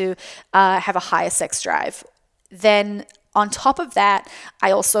going to have a higher sex drive. Then on top of that,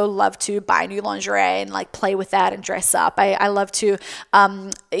 I also love to buy new lingerie and like play with that and dress up. I love to,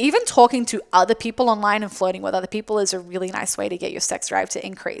 even talking to other people online and flirting with other people is a really nice way to get your sex drive to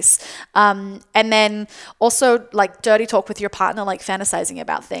increase. And then also like dirty talk with your partner, like fantasizing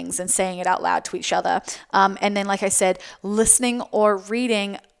about things and saying it out loud to each other. And then, like I said, listening or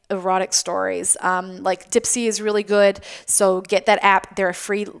reading erotic stories. Like Dipsy is really good. So get that app. There are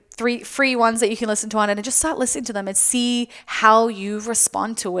three free ones that you can listen to on it, and just start listening to them and see how you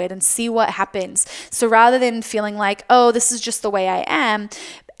respond to it and see what happens. So rather than feeling like, oh, this is just the way I am,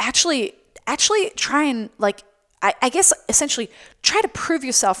 actually try and like, I guess essentially try to prove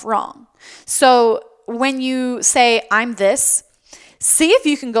yourself wrong. So when you say I'm this, see if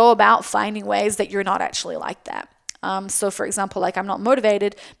you can go about finding ways that you're not actually like that. So for example, like I'm not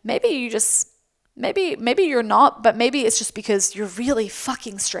motivated, maybe you're not, but maybe it's just because you're really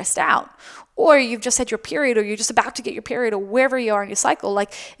fucking stressed out, or you've just had your period, or you're just about to get your period, or wherever you are in your cycle.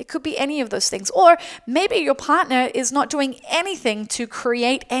 Like it could be any of those things. Or maybe your partner is not doing anything to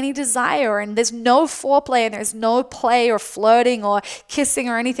create any desire, and there's no foreplay and there's no play or flirting or kissing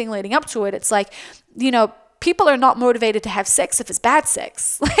or anything leading up to it. It's like, people are not motivated to have sex if it's bad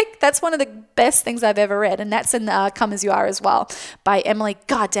sex. Like that's one of the best things I've ever read. And that's in Come As You Are as well by Emily.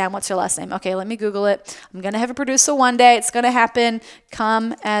 God damn, what's her last name? Okay, let me Google it. I'm going to have a producer one day. It's going to happen.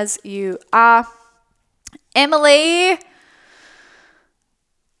 Come As You Are. Emily.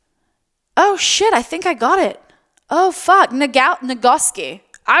 Oh shit, I think I got it. Oh fuck, Nagoski.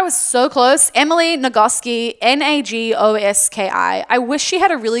 I was so close. Emily Nagoski, Nagoski. I wish she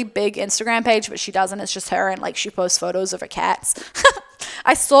had a really big Instagram page, but she doesn't. It's just her, and like she posts photos of her cats.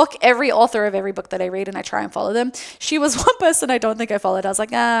 I stalk every author of every book that I read, and I try and follow them. She was one person I don't think I followed. I was like,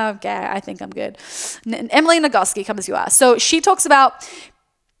 okay, I think I'm good. Emily Nagoski, Come As You Are. So she talks about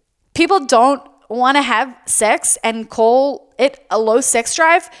people don't want to have sex and call it a low sex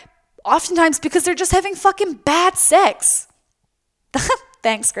drive, oftentimes because they're just having fucking bad sex.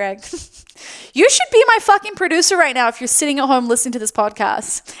 Thanks, Greg. You should be my fucking producer right now if you're sitting at home listening to this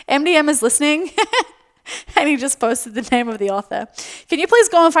podcast. MDM is listening, and he just posted the name of the author. Can you please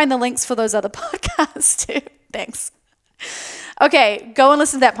go and find the links for those other podcasts too? Thanks. Okay, go and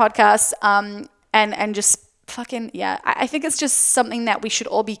listen to that podcast and just fucking, yeah. I think it's just something that we should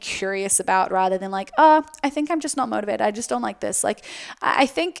all be curious about rather than like, I think I'm just not motivated. I just don't like this. Like, I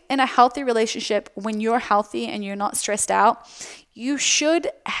think in a healthy relationship, when you're healthy and you're not stressed out, you should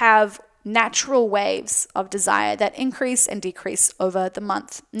have natural waves of desire that increase and decrease over the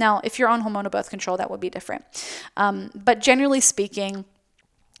month. Now, if you're on hormonal birth control, that would be different. But generally speaking,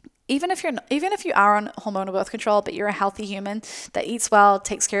 even if you are on hormonal birth control, but you're a healthy human that eats well,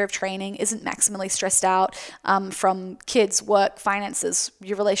 takes care of training, isn't maximally stressed out from kids, work, finances,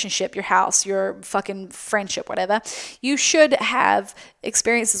 your relationship, your house, your fucking friendship, whatever, you should have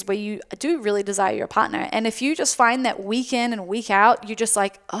experiences where you do really desire your partner. And if you just find that week in and week out, you're just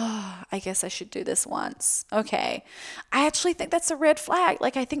like, oh, I guess I should do this once. Okay. I actually think that's a red flag.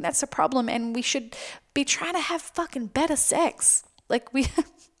 Like, I think that's a problem, and we should be trying to have fucking better sex. Like,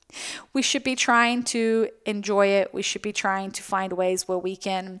 we should be trying to enjoy it. We should be trying to find ways where we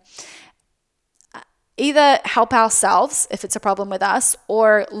can either help ourselves if it's a problem with us,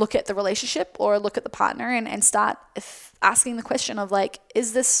 or look at the relationship or look at the partner and start asking the question of like,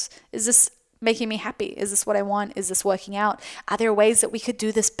 is this making me happy? Is this what I want? Is this working out? Are there ways that we could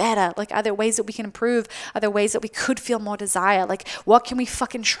do this better? Like, are there ways that we can improve? Are there ways that we could feel more desire? Like, what can we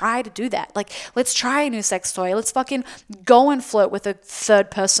fucking try to do that? Like, let's try a new sex toy. Let's fucking go and flirt with a third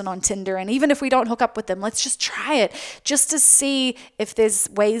person on Tinder. And even if we don't hook up with them, let's just try it just to see if there's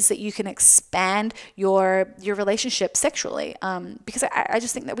ways that you can expand your relationship sexually. Because I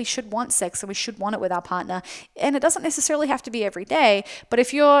just think that we should want sex, and we should want it with our partner. And it doesn't necessarily have to be every day, but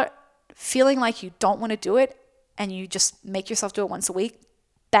if you're feeling like you don't want to do it and you just make yourself do it once a week,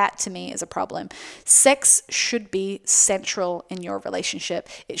 that to me is a problem. Sex should be central in your relationship.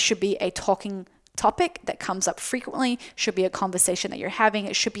 It should be a talking topic that comes up frequently, should be a conversation that you're having.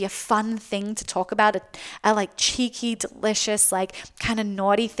 It should be a fun thing to talk about, a like cheeky, delicious, like kind of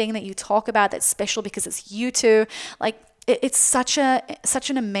naughty thing that you talk about that's special because it's you two. Like, it's such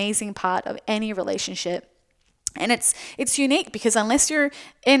an amazing part of any relationship. And it's unique because unless you're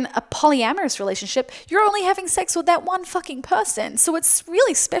in a polyamorous relationship, you're only having sex with that one fucking person. So it's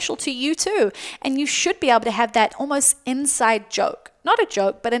really special to you too. And you should be able to have that almost inside joke. Not a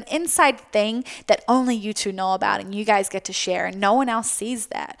joke, but an inside thing that only you two know about and you guys get to share, and no one else sees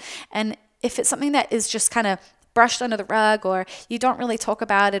that. And if it's something that is just kind of brushed under the rug, or you don't really talk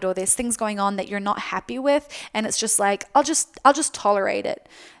about it, or there's things going on that you're not happy with, and it's just like, I'll just tolerate it.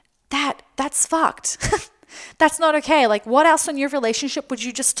 That's fucked. That's not okay. Like, what else in your relationship would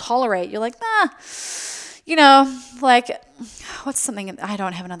you just tolerate? You're like, like, what's something? I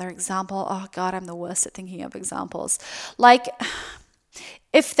don't have another example. Oh God, I'm the worst at thinking of examples. Like,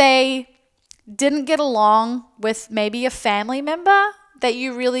 if they didn't get along with maybe a family member that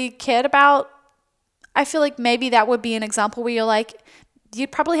you really cared about, I feel like maybe that would be an example where you're like,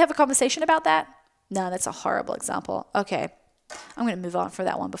 you'd probably have a conversation about that. No, that's a horrible example. Okay, I'm going to move on for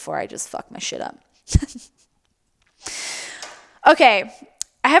that one before I just fuck my shit up. Okay,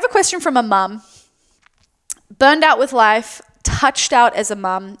 I have a question from a mum. Burned out with life, touched out as a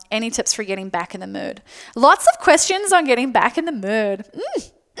mum. Any tips for getting back in the mood? Lots of questions on getting back in the mood.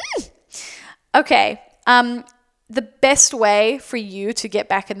 Okay, the best way for you to get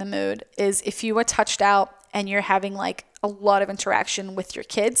back in the mood is if you are touched out and you're having like a lot of interaction with your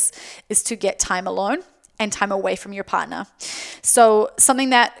kids, is to get time alone and time away from your partner. So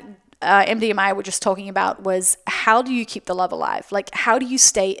something that MD and I were just talking about was, how do you keep the love alive? Like, how do you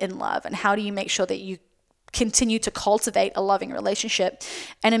stay in love, and how do you make sure that you continue to cultivate a loving relationship?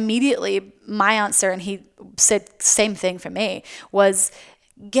 And immediately my answer, and he said same thing for me, was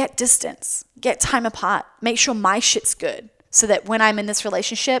get distance, get time apart, make sure my shit's good, so that when I'm in this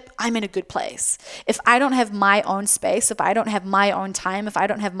relationship, I'm in a good place. If I don't have my own space, if I don't have my own time, if I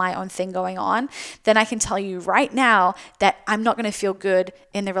don't have my own thing going on, then I can tell you right now that I'm not going to feel good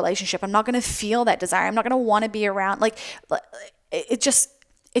in the relationship. I'm not going to feel that desire. I'm not going to want to be around. Like,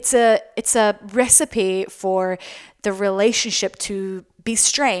 it's a recipe for the relationship to be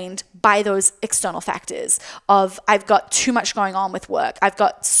strained by those external factors of, I've got too much going on with work, I've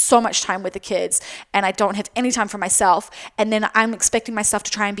got so much time with the kids, and I don't have any time for myself, and then I'm expecting myself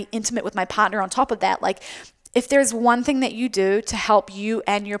to try and be intimate with my partner on top of that. Like, if there's one thing that you do to help you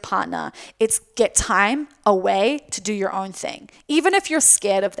and your partner, it's get time away to do your own thing. Even if you're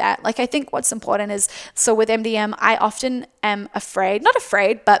scared of that. Like, I think what's important is, so with MDM, I often am not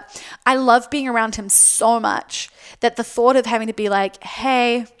afraid, but I love being around him so much that the thought of having to be like,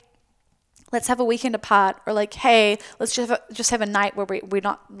 hey, let's have a weekend apart, or like, hey, let's just have a night where we're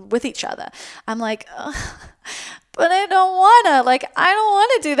not with each other. I'm like, but I don't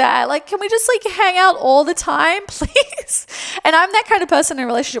want to do that. Like, can we just like hang out all the time, please? And I'm that kind of person in a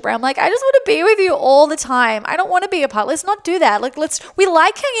relationship where I'm like, I just want to be with you all the time. I don't want to be apart. Let's not do that. Like, we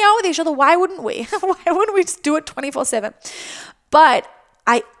like hanging out with each other. Why wouldn't we? Why wouldn't we just do it 24/7? But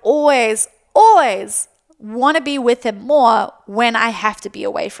I always want to be with him more when I have to be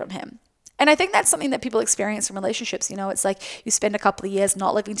away from him. And I think that's something that people experience in relationships. You know, it's like you spend a couple of years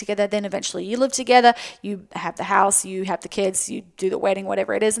not living together, then eventually you live together, you have the house, you have the kids, you do the wedding,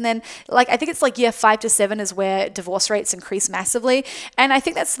 whatever it is. And then like, I think it's like year 5 to 7 is where divorce rates increase massively. And I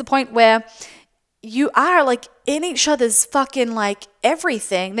think that's the point where you are like in each other's fucking like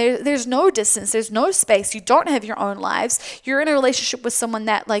everything. There's no distance. There's no space. You don't have your own lives. You're in a relationship with someone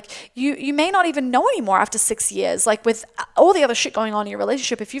that like you may not even know anymore after 6 years. Like with all the other shit going on in your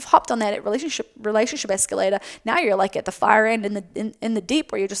relationship, if you've hopped on that relationship escalator, now you're like at the far end in the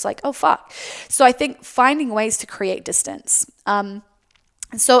deep where you're just like, oh fuck. So I think finding ways to create distance.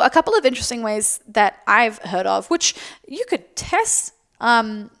 So a couple of interesting ways that I've heard of, which you could test.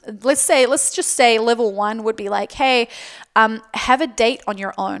 Let's just say level 1 would be like, hey, have a date on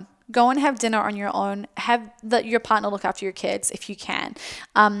your own. Go and have dinner on your own. Have your partner look after your kids if you can.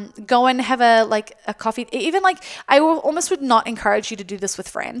 Go and have a coffee. Even like I almost would not encourage you to do this with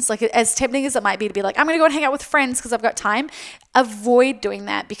friends. Like as tempting as it might be to be like, I'm going to go and hang out with friends because I've got time. Avoid doing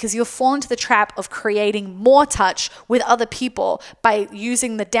that because you'll fall into the trap of creating more touch with other people by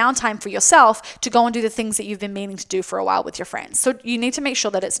using the downtime for yourself to go and do the things that you've been meaning to do for a while with your friends. So you need to make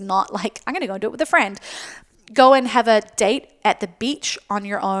sure that it's not like, I'm going to go and do it with a friend. Go and have a date at the beach on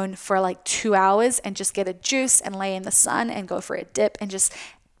your own for like 2 hours and just get a juice and lay in the sun and go for a dip and just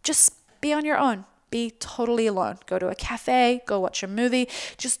be on your own. Be totally alone. Go to a cafe, go watch a movie,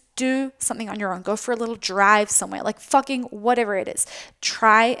 just do something on your own. Go for a little drive somewhere, like fucking whatever it is.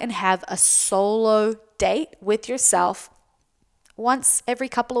 Try and have a solo date with yourself once every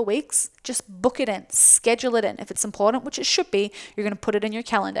couple of weeks. Just book it in, schedule it in. If it's important, which it should be, you're going to put it in your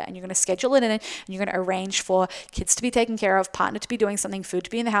calendar and you're going to schedule it in and you're going to arrange for kids to be taken care of, partner to be doing something, food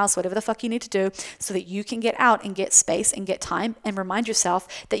to be in the house, whatever the fuck you need to do so that you can get out and get space and get time and remind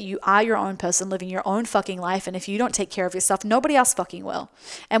yourself that you are your own person living your own fucking life. And if you don't take care of yourself, nobody else fucking will.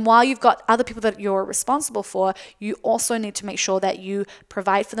 And while you've got other people that you're responsible for, you also need to make sure that you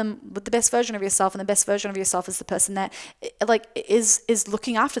provide for them with the best version of yourself. And the best version of yourself is the person that like is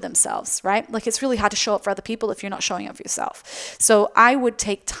looking after themselves. Right? Like it's really hard to show up for other people if you're not showing up for yourself. So I would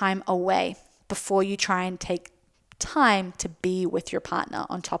take time away before you try and take time to be with your partner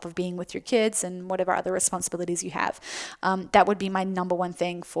on top of being with your kids and whatever other responsibilities you have. That would be my number one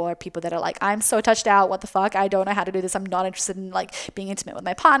thing for people that are like, I'm so touched out. What the fuck? I don't know how to do this. I'm not interested in like being intimate with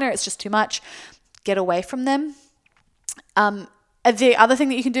my partner. It's just too much. Get away from them. The other thing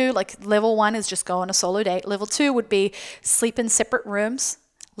that you can do, like level 1 is just go on a solo date. Level 2 would be sleep in separate rooms.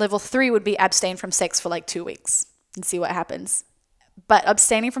 Level 3 would be abstain from sex for like 2 weeks and see what happens. But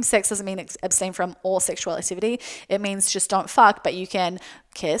abstaining from sex doesn't mean abstain from all sexual activity. It means just don't fuck, but you can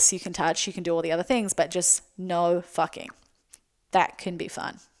kiss, you can touch, you can do all the other things, but just no fucking. That can be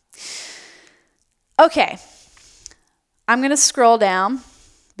fun. Okay. I'm going to scroll down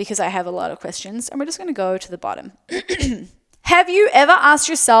because I have a lot of questions and we're just going to go to the bottom. Have you ever asked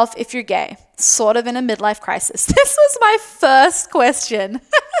yourself if you're gay? Sort of in a midlife crisis. This was my first question.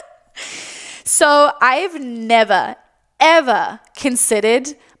 So I've never, ever considered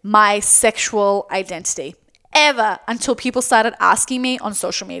my sexual identity. Ever. Until people started asking me on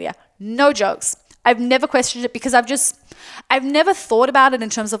social media. No jokes. I've never questioned it because I've never thought about it in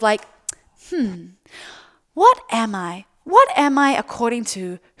terms of like, what am I? What am I according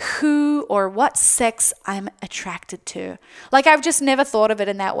to who or what sex I'm attracted to? Like I've just never thought of it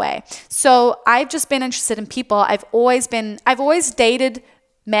in that way. So I've just been interested in people. I've always dated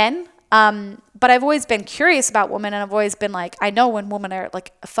men, but I've always been curious about women, and I've always been like, I know when women are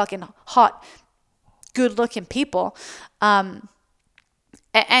like fucking hot, good looking people. And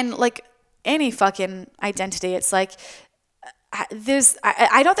like any fucking identity, it's like,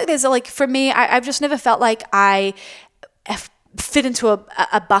 I don't think there's like, for me, I've just never felt like I fit into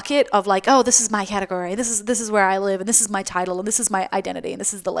a bucket of like, oh, this is my category, this is where I live, and this is my title, and this is my identity, and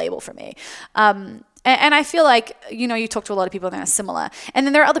this is the label for me. And I feel like, you know, you talk to a lot of people that are similar, and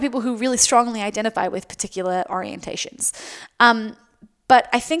then there are other people who really strongly identify with particular orientations. But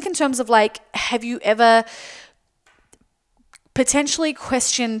I think in terms of like, have you ever potentially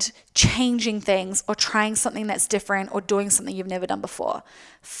questioned changing things or trying something that's different or doing something you've never done before?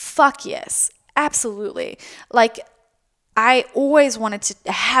 Fuck yes, absolutely. Like, I always wanted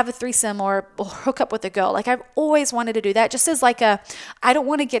to have a threesome or hook up with a girl. Like I've always wanted to do that, just as like I don't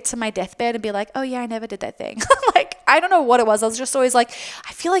want to get to my deathbed and be like, oh yeah, I never did that thing. Like, I don't know what it was. I was just always like,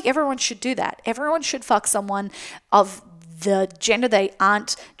 I feel like everyone should do that. Everyone should fuck someone of the gender they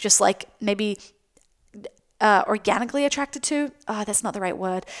aren't just like maybe organically attracted to. Oh, that's not the right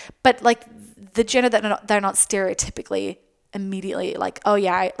word. But like the gender that they're not stereotypically immediately like, oh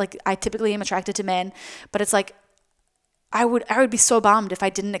yeah, I typically am attracted to men, but it's like, I would be so bummed if I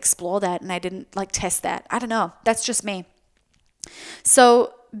didn't explore that and I didn't like test that. I don't know. That's just me.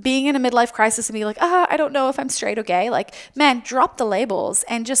 So being in a midlife crisis and be like, I don't know if I'm straight or gay. Like, man, drop the labels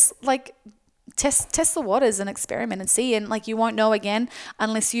and just like test the waters and experiment and see. And like, you won't know again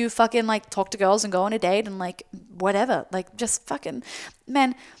unless you fucking like talk to girls and go on a date and like whatever. Like, just fucking,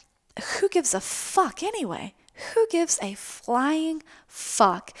 man, who gives a fuck anyway? Who gives a flying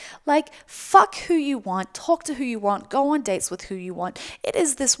fuck? Like, fuck who you want, talk to who you want, go on dates with who you want. It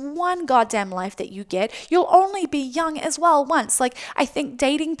is this one goddamn life that you get. You'll only be young as well once. Like, I think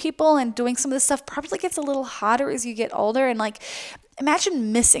dating people and doing some of this stuff probably gets a little harder as you get older. And like,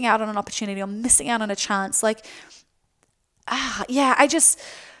 imagine missing out on an opportunity or missing out on a chance. Like, I just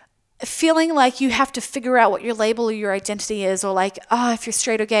feeling like you have to figure out what your label or your identity is, or like, if you're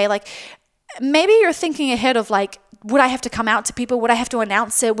straight or gay, like, maybe you're thinking ahead of like, would I have to come out to people? Would I have to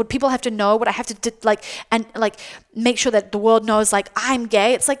announce it? Would people have to know? Would I have to make sure that the world knows like I'm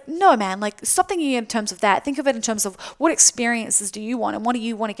gay? It's like, no, man, like stop thinking in terms of that. Think of it in terms of what experiences do you want and what do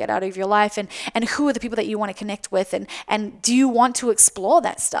you want to get out of your life, and who are the people that you want to connect with, and do you want to explore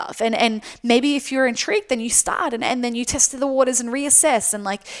that stuff? And maybe if you're intrigued, then you start and then you test the waters and reassess. And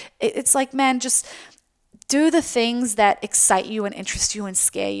like, it's like, man, just do the things that excite you and interest you and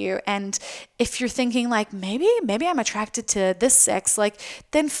scare you. And if you're thinking like, maybe I'm attracted to this sex, like,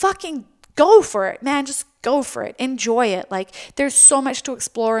 then fucking go for it, man. Just go for it. Enjoy it. Like, there's so much to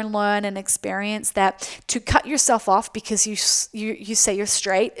explore and learn and experience that to cut yourself off because you say you're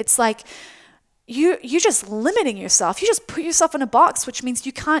straight, it's like, you're just limiting yourself. You just put yourself in a box, which means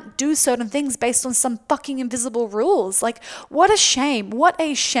you can't do certain things based on some fucking invisible rules. Like, what a shame. What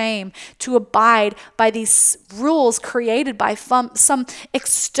a shame to abide by these rules created by some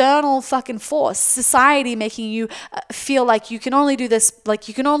external fucking force. Society making you feel like you can only do this, like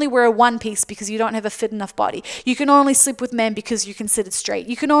you can only wear a one piece because you don't have a fit enough body. You can only sleep with men because you're considered straight.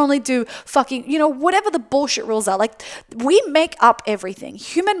 You can only do fucking, whatever the bullshit rules are. Like, we make up everything.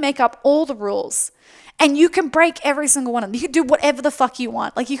 Human make up all the rules. And you can break every single one of them. You can do whatever the fuck you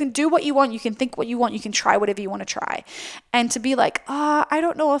want. Like, you can do what you want. You can think what you want. You can try whatever you want to try. And to be like, I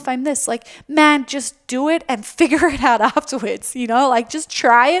don't know if I'm this. Like, man, just do it and figure it out afterwards. Like, just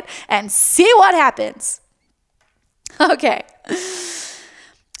try it and see what happens. Okay.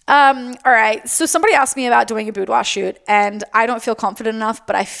 All right. So somebody asked me about doing a boudoir shoot, and I don't feel confident enough,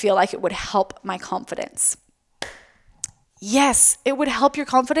 but I feel like it would help my confidence. Yes, it would help your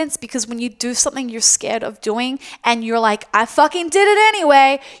confidence, because when you do something you're scared of doing and you're like, I fucking did it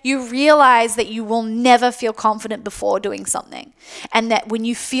anyway, you realize that you will never feel confident before doing something. And that when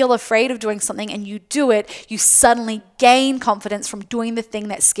you feel afraid of doing something and you do it, you suddenly gain confidence from doing the thing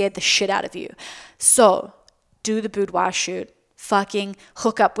that scared the shit out of you. So do the boudoir shoot. Fucking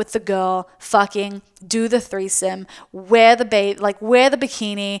hook up with the girl, fucking do the threesome, wear the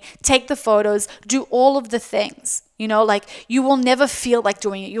bikini, take the photos, do all of the things. Like, you will never feel like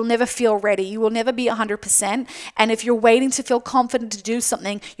doing it. You'll never feel ready. You will never be 100%. And if you're waiting to feel confident to do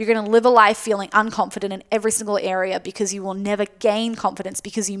something, you're going to live a life feeling unconfident in every single area, because you will never gain confidence,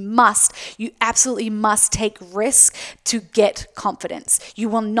 because you absolutely must take risk to get confidence. You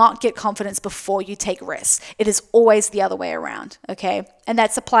will not get confidence before you take risks. It is always the other way around, okay? And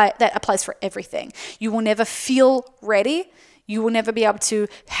that applies for everything. You will never feel ready. You will never be able to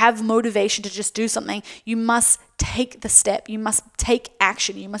have motivation to just do something. You must take the step. You must take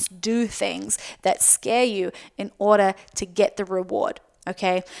action. You must do things that scare you in order to get the reward,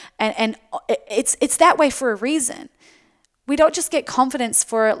 okay? And it's that way for a reason. We don't just get confidence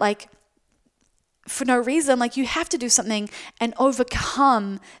for no reason. Like, you have to do something and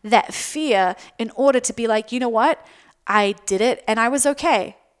overcome that fear in order to be like, you know what? I did it and I was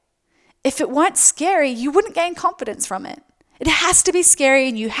okay. If it weren't scary, you wouldn't gain confidence from it. It has to be scary,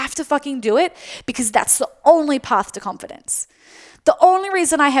 and you have to fucking do it, because that's the only path to confidence. The only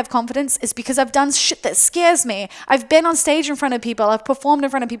reason I have confidence is because I've done shit that scares me. I've been on stage in front of people. I've performed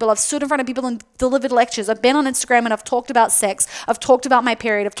in front of people. I've stood in front of people and delivered lectures. I've been on Instagram and I've talked about sex. I've talked about my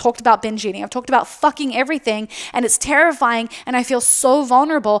period. I've talked about binge eating. I've talked about fucking everything, and it's terrifying, and I feel so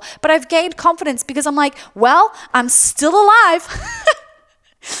vulnerable. But I've gained confidence because I'm like, well, I'm still alive.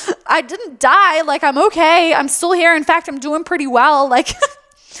 I didn't die. Like, I'm okay. I'm still here. In fact, I'm doing pretty well. Like,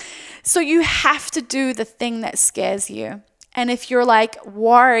 so you have to do the thing that scares you. And if you're like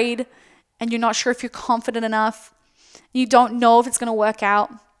worried and you're not sure if you're confident enough, you don't know if it's going to work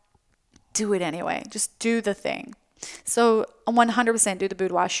out, do it anyway. Just do the thing. So 100% do the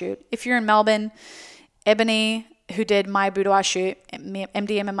boudoir shoot. If you're in Melbourne, Ebony, who did my boudoir shoot,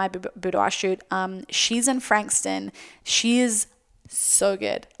 MDM and my boudoir shoot, she's in Frankston. She is so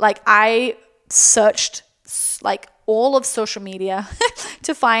good. Like, I searched like all of social media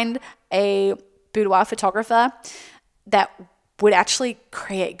to find a boudoir photographer that would actually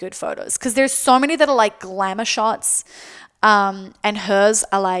create good photos, because there's so many that are like glamour shots, and hers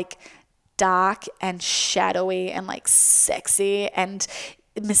are like dark and shadowy and like sexy and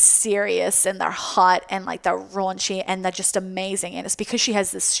mysterious, and they're hot and like they're raunchy and they're just amazing. And it's because she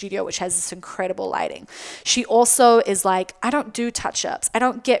has this studio which has this incredible lighting. She also is like, I don't do touch-ups, I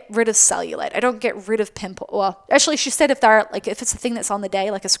don't get rid of cellulite, I don't get rid of pimple. Well, actually she said if it's a thing that's on the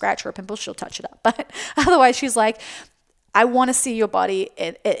day, like a scratch or a pimple, she'll touch it up, but otherwise she's like, I want to see your body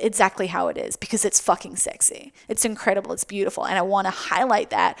exactly how it is, because it's fucking sexy. It's incredible. It's beautiful. And I want to highlight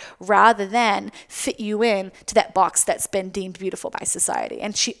that rather than fit you in to that box that's been deemed beautiful by society.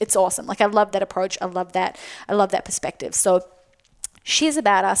 And it's awesome. Like, I love that approach. I love that perspective. So she's a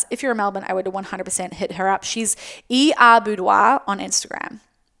badass. If you're in Melbourne, I would 100% hit her up. She's ER Boudoir on Instagram.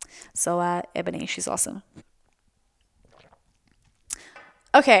 So Ebony, she's awesome.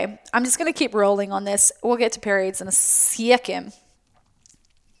 Okay, I'm just going to keep rolling on this. We'll get to periods in a second.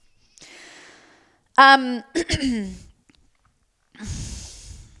 So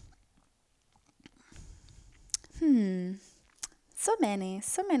many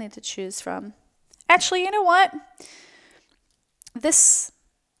to choose from. Actually, you know what? This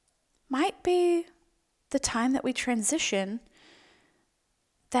might be the time that we transition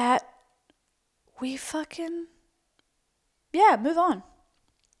that we move on.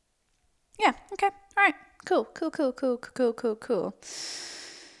 Yeah, okay, all right, cool.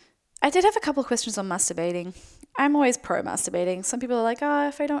 I did have a couple of questions on masturbating. I'm always pro masturbating. Some people are like,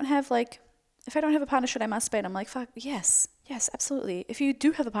 if I don't have a partner, should I masturbate? I'm like, fuck, yes, absolutely. If you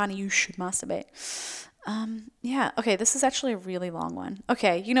do have a partner, you should masturbate. Okay, this is actually a really long one.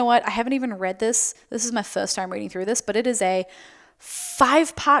 Okay, you know what? I haven't even read this. This is my first time reading through this, but it is a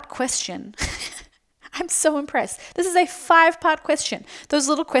 5-part question. I'm so impressed. This is a 5-part question. Those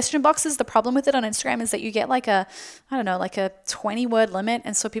little question boxes, the problem with it on Instagram is that you get like a 20-word limit.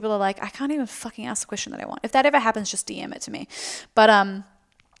 And so people are like, I can't even fucking ask the question that I want. If that ever happens, just DM it to me. But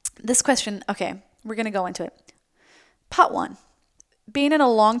this question, okay, we're going to go into it. Part 1. Been in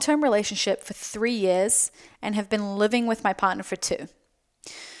a long-term relationship for 3 years and have been living with my partner for 2.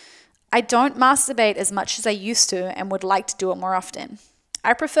 I don't masturbate as much as I used to and would like to do it more often.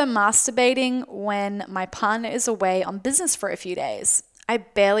 I prefer masturbating when my partner is away on business for a few days. I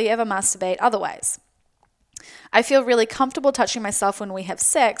barely ever masturbate otherwise. I feel really comfortable touching myself when we have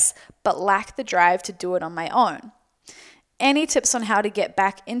sex, but lack the drive to do it on my own. Any tips on how to get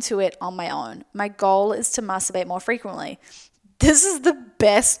back into it on my own? My goal is to masturbate more frequently. This is the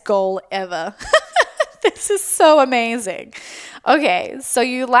best goal ever. This is so amazing. Okay, so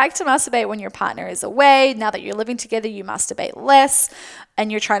you like to masturbate when your partner is away. Now that you're living together, you masturbate less,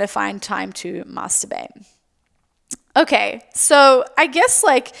 and you're trying to find time to masturbate. Okay, so I guess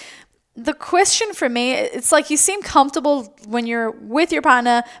like the question for me, it's like you seem comfortable when you're with your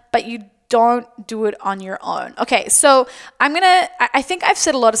partner, but you don't do it on your own. Okay, so I think I've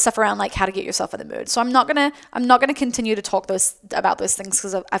said a lot of stuff around like how to get yourself in the mood. So I'm not gonna continue to talk about those things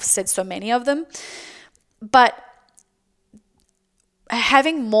because I've said so many of them. But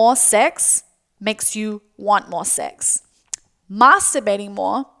having more sex makes you want more sex. Masturbating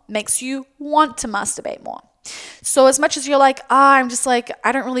more makes you want to masturbate more. So as much as you're like, I'm just like,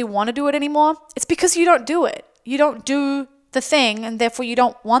 I don't really want to do it anymore, it's because you don't do it. You don't do the thing, and therefore you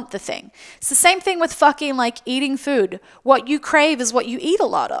don't want the thing. It's the same thing with fucking like eating food. What you crave is what you eat a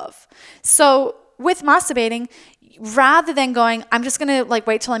lot of. So with masturbating, rather than going, I'm just gonna like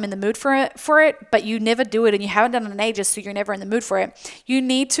wait till I'm in the mood for it, but you never do it and you haven't done it in ages, so you're never in the mood for it. You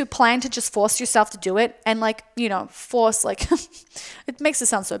need to plan to just force yourself to do it, and like, force, like it makes it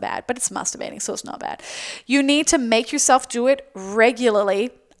sound so bad, but it's masturbating, so it's not bad. You need to make yourself do it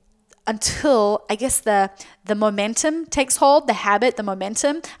regularly until I guess the momentum takes hold, the habit, the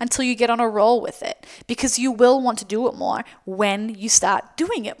momentum, until you get on a roll with it, because you will want to do it more when you start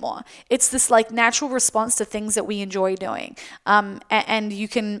doing it more. It's this like natural response to things that we enjoy doing, and you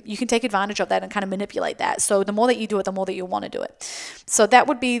can take advantage of that and kind of manipulate that. So the more that you do it, the more that you want to do it. So that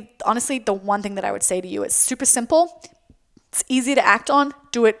would be honestly the one thing that I would say to you. It's super simple. It's easy to act on.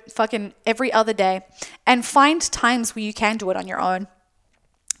 Do it fucking every other day, and find times where you can do it on your own.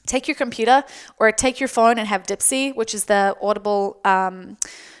 Take your computer or take your phone and have Dipsea, which is the Audible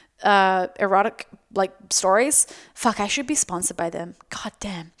erotic like stories. Fuck, I should be sponsored by them. God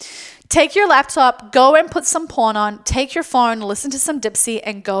damn. Take your laptop, go and put some porn on, take your phone, listen to some Dipsea,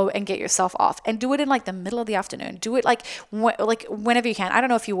 and go and get yourself off. And do it in like the middle of the afternoon. Do it like whenever you can. I don't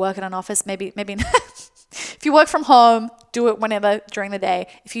know if you work in an office, maybe not. If you work from home, do it whenever during the day.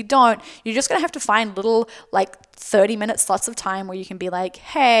 If you don't, you're just going to have to find little like 30-minute slots of time where you can be like,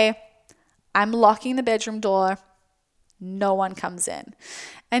 hey, I'm locking the bedroom door. No one comes in.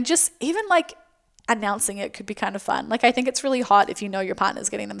 And just even like announcing it could be kind of fun. Like I think it's really hot if you know your partner's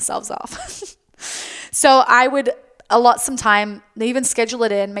getting themselves off. So I would allot some time, even schedule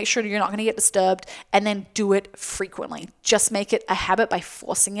it in, make sure you're not going to get disturbed, and then do it frequently. Just make it a habit by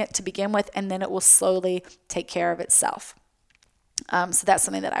forcing it to begin with, and then it will slowly take care of itself. So that's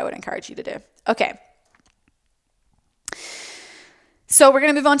something that I would encourage you to do. Okay. So we're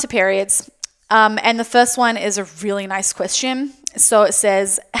going to move on to periods. And the first one is a really nice question. So it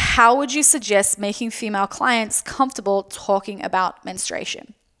says, how would you suggest making female clients comfortable talking about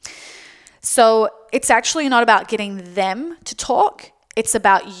menstruation? So it's actually not about getting them to talk. It's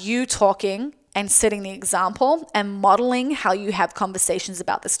about you talking and setting the example and modeling how you have conversations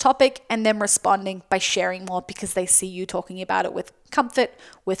about this topic, and them responding by sharing more because they see you talking about it with comfort,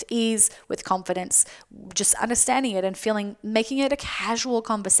 with ease, with confidence, just understanding it and making it a casual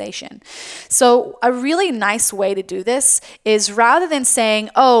conversation. So a really nice way to do this is, rather than saying,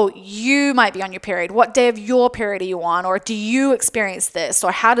 oh, you might be on your period, what day of your period are you on? Or do you experience this?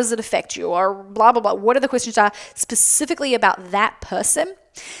 Or how does it affect you? Or blah, blah, blah. What are the questions are specifically about that person?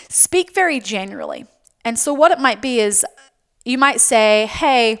 Speak very generally. And so what it might be is, you might say,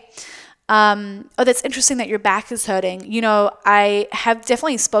 hey, oh, that's interesting that your back is hurting. You know, I have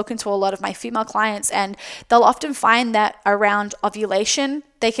definitely spoken to a lot of my female clients, and they'll often find that around ovulation,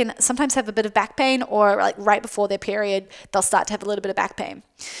 they can sometimes have a bit of back pain, or like right before their period, they'll start to have a little bit of back pain.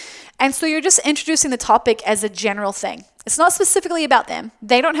 And so you're just introducing the topic as a general thing. It's not specifically about them.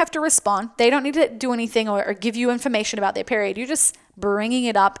 They don't have to respond. They don't need to do anything or give you information about their period. You're just bringing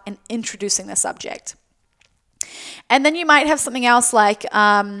it up and introducing the subject. And then you might have something else like,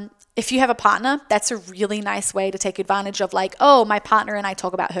 if you have a partner, that's a really nice way to take advantage of, like, oh, my partner and I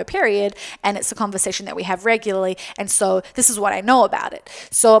talk about her period, and it's a conversation that we have regularly, and so this is what I know about it.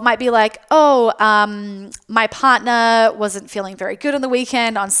 So it might be like, oh, my partner wasn't feeling very good on the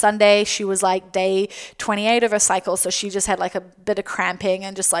weekend. On Sunday, she was like day 28 of her cycle, so she just had like a bit of cramping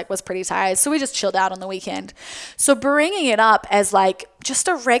and just like was pretty tired. So we just chilled out on the weekend. So bringing it up as like just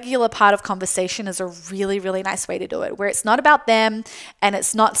a regular part of conversation is a really, really nice way to do it, where it's not about them and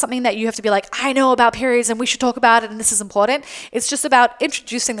it's not something that you have to be like, I know about periods and we should talk about it and this is important. It's just about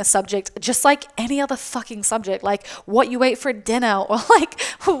introducing the subject, just like any other fucking subject, like what you ate for dinner, or like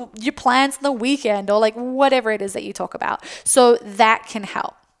your plans on the weekend, or like whatever it is that you talk about. So that can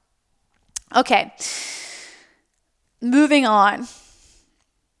help. Okay, moving on.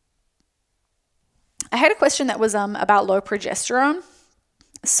 I had a question that was about low progesterone.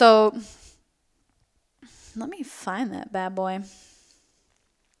 So let me find that bad boy.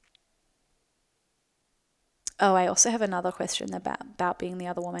 Oh, I also have another question about being the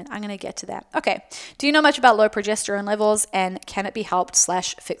other woman. I'm going to get to that. Okay. Do you know much about low progesterone levels, and can it be helped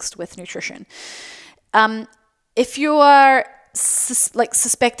 / fixed with nutrition? If you are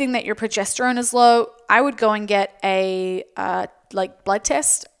suspecting that your progesterone is low, I would go and get a blood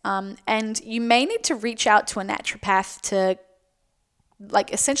test. And you may need to reach out to a naturopath to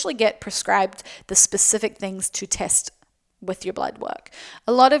essentially get prescribed the specific things to test with your blood work.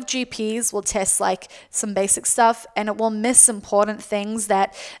 A lot of GPs will test like some basic stuff, and it will miss important things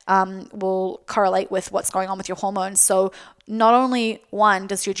that will correlate with what's going on with your hormones. So not only one,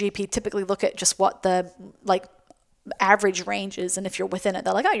 does your GP typically look at just what the average range is, and if you're within it,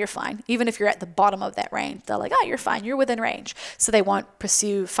 they're like, oh, you're fine. Even if you're at the bottom of that range, they're like, oh, you're fine, you're within range. So they won't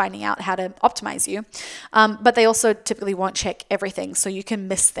pursue finding out how to optimize you. But they also typically won't check everything, so you can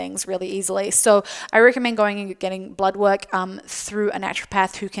miss things really easily. So I recommend going and getting blood work through a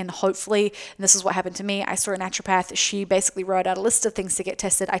naturopath who can hopefully, and this is what happened to me, I saw a naturopath, she basically wrote out a list of things to get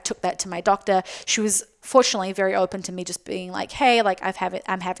tested. I took that to my doctor. She was fortunately very open to me just being like, hey,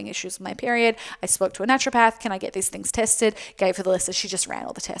 I'm having issues with my period. I spoke to a naturopath. Can I get these things tested? Gave her the list, and she just ran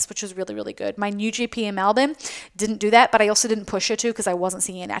all the tests, which was really, really good. My new GP in Melbourne didn't do that, but I also didn't push her to, because I wasn't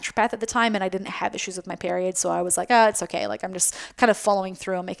seeing a naturopath at the time and I didn't have issues with my period. So I was like, oh, it's okay. I'm just kind of following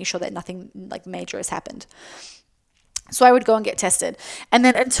through and making sure that nothing major has happened. So I would go and get tested. And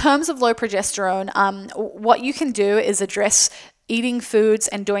then in terms of low progesterone, what you can do is address eating foods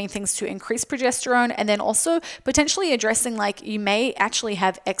and doing things to increase progesterone, and then also potentially addressing you may actually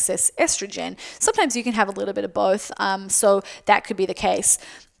have excess estrogen. Sometimes you can have a little bit of both, so that could be the case.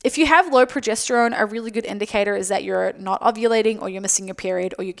 If you have low progesterone, a really good indicator is that you're not ovulating, or you're missing your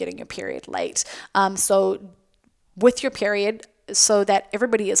period, or you're getting your period late. So with your period, so that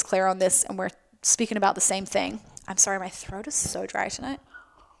everybody is clear on this and we're speaking about the same thing. I'm sorry, my throat is so dry tonight.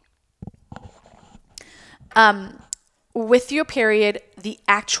 With your period, the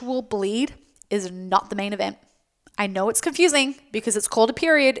actual bleed is not the main event. I know it's confusing because it's called a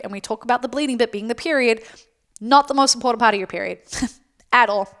period and we talk about the bleeding bit being the period, not the most important part of your period at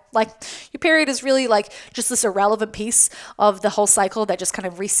all. Like your period is really like just this irrelevant piece of the whole cycle that just kind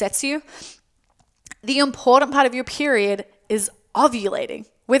of resets you. The important part of your period is ovulating,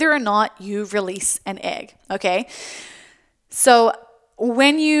 whether or not you release an egg, okay? So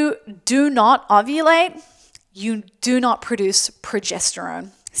when you do not ovulate, you do not produce progesterone.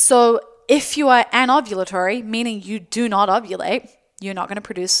 So if you are anovulatory, meaning you do not ovulate, you're not going to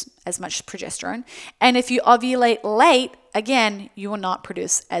produce as much progesterone. And if you ovulate late, again, you will not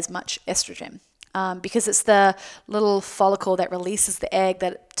produce as much estrogen. Because it's the little follicle that releases the egg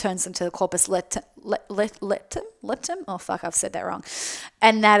that turns into the corpus luteum. Oh, fuck, I've said that wrong.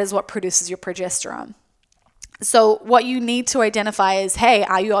 And that is what produces your progesterone. So what you need to identify is, hey,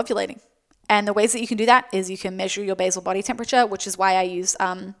 are you ovulating? And the ways that you can do that is you can measure your basal body temperature, which is why I use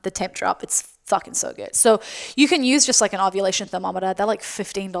the Temp Drop. It's fucking so good. So you can use just like an ovulation thermometer. They're like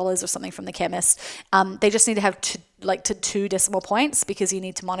 $15 or something from the chemist. They just need to have two decimal points because you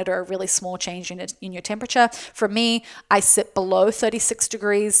need to monitor a really small change in your temperature. For me, I sit below 36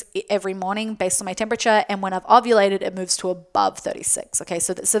 degrees every morning based on my temperature. And when I've ovulated, it moves to above 36. Okay,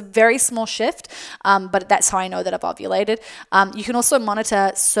 so that's a very small shift, but that's how I know that I've ovulated. You can also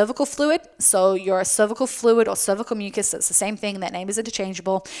monitor cervical fluid. So your cervical fluid or cervical mucus, it's the same thing. That name is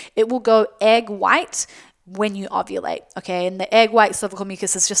interchangeable. It will go egg white when you ovulate, okay? And the egg white cervical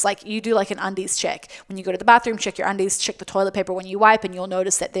mucus is just like you do like an undies check. When you go to the bathroom, check your undies, check the toilet paper when you wipe, and you'll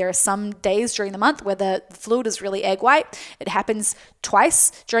notice that there are some days during the month where the fluid is really egg white. It happens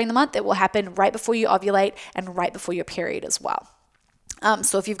twice during the month. It will happen right before you ovulate and right before your period as well.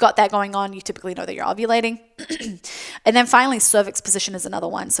 So if you've got that going on, you typically know that you're ovulating. And then finally, cervix position is another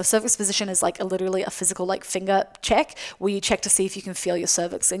one. So cervix position is like literally a physical like finger check where you check to see if you can feel your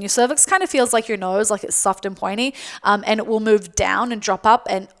cervix. And your cervix kind of feels like your nose, like it's soft and pointy, and it will move down and drop up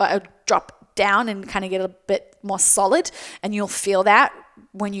and drop down and kind of get a bit more solid. And you'll feel that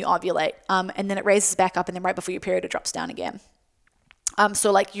when you ovulate. And then it raises back up, and then right before your period, it drops down again.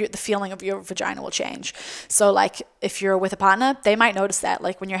 So like the feeling of your vagina will change. So like if you're with a partner, they might notice that.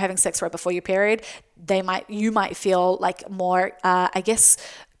 Like when you're having sex right before your period, you might feel like more, I guess,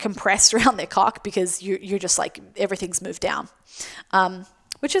 compressed around their cock because you're just like everything's moved down,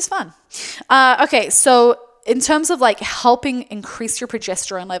 which is fun. Okay, so in terms of like helping increase your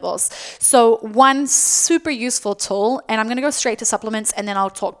progesterone levels, so one super useful tool, and I'm going to go straight to supplements and then I'll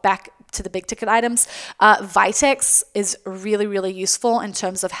talk back to the big ticket items. Vitex is really, really useful in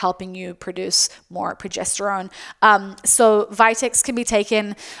terms of helping you produce more progesterone. So Vitex can be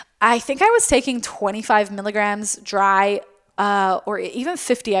taken, I think I was taking 25 milligrams dry, or even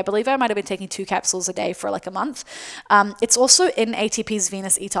 50. I believe I might have been taking 2 capsules a day for like a month. It's also in ATP's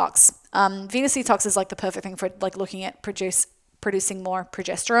Venus Etox. Venus Etox is like the perfect thing for like looking at producing more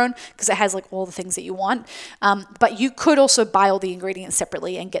progesterone because it has like all the things that you want. But you could also buy all the ingredients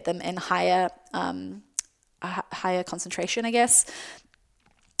separately and get them in higher concentration, I guess.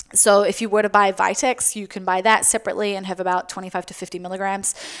 So if you were to buy Vitex, you can buy that separately and have about 25 to 50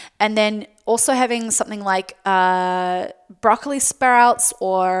 milligrams. And then also having something like broccoli sprouts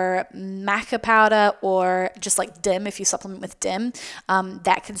or maca powder or just like DIM, if you supplement with DIM,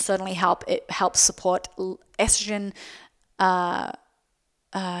 that can certainly help. It helps support estrogen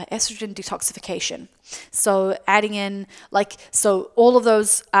detoxification. So adding in so all of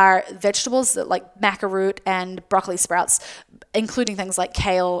those are vegetables that like maca root and broccoli sprouts, including things like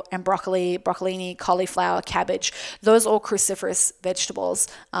kale and broccoli, broccolini, cauliflower, cabbage. Those are all cruciferous vegetables,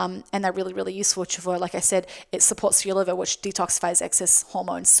 and they're really, really useful for, like I said, it supports your liver, which detoxifies excess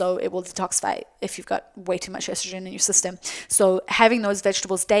hormones. So it will detoxify if you've got way too much estrogen in your system. So having those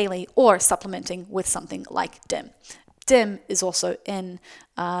vegetables daily or supplementing with something like DIM. DIM is also in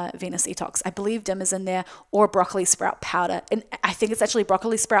Venus Etox. I believe DIM is in there, or broccoli sprout powder. And I think it's actually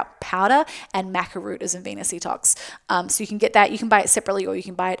broccoli sprout powder and maca root is in Venus Etox. So you can get that. You can buy it separately or you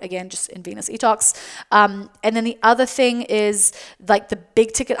can buy it again just in Venus Etox. And then the other thing is like the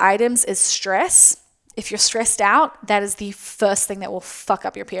big ticket items is stress. If you're stressed out, that is the first thing that will fuck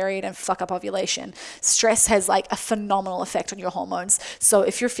up your period and fuck up ovulation. Stress has like a phenomenal effect on your hormones. So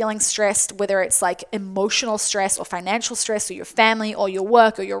if you're feeling stressed, whether it's like emotional stress or financial stress or your family or your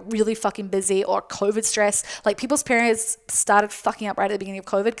work or you're really fucking busy or COVID stress, like people's periods started fucking up right at the beginning of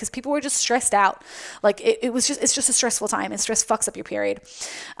COVID because people were just stressed out. Like it's just a stressful time and stress fucks up your period.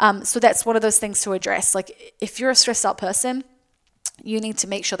 So that's one of those things to address. Like if you're a stressed out person, You need to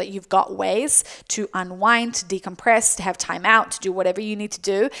make sure that you've got ways to unwind, to decompress, to have time out, to do whatever you need to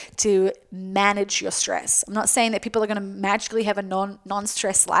do to manage your stress. I'm not saying that people are going to magically have a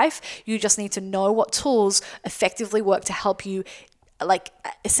non-stress life. You just need to know what tools effectively work to help you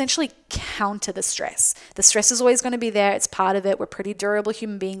essentially counter the stress. The stress is always going to be there. It's part of it. We're pretty durable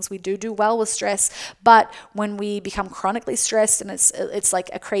human beings. We do well with stress. But when we become chronically stressed and it's like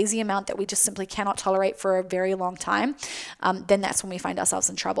a crazy amount that we just simply cannot tolerate for a very long time, then that's when we find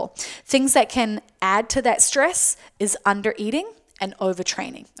ourselves in trouble. Things that can add to that stress is under eating and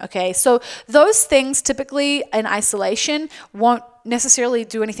overtraining. Okay, so those things typically in isolation won't necessarily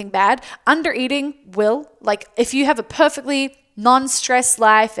do anything bad. Under eating will, like if you have a perfectly non-stress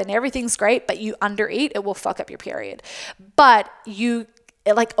life and everything's great, but you undereat, it will fuck up your period. But you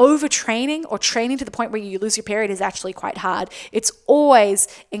overtraining or training to the point where you lose your period is actually quite hard. It's always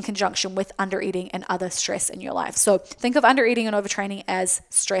in conjunction with undereating and other stress in your life. So think of undereating and overtraining as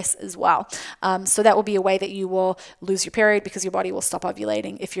stress as well. So that will be a way that you will lose your period because your body will stop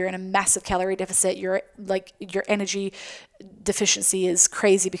ovulating. If you're in a massive calorie deficit, your energy deficiency is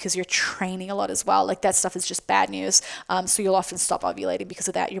crazy because you're training a lot as well. Like that stuff is just bad news. So you'll often stop ovulating because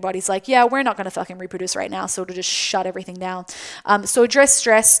of that. Your body's like, yeah, we're not going to fucking reproduce right now. So it'll just shut everything down. So address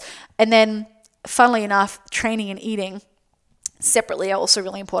stress. And then funnily enough, training and eating separately are also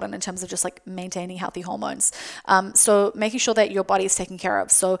really important in terms of just like maintaining healthy hormones. So making sure that your body is taken care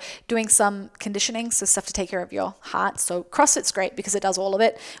of. So doing some conditioning, so stuff to take care of your heart. So CrossFit's great because it does all of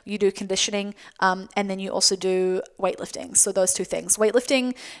it. You do conditioning and then you also do weightlifting. So those two things.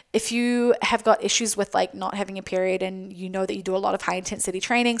 Weightlifting, if you have got issues with like not having a period and you know that you do a lot of high intensity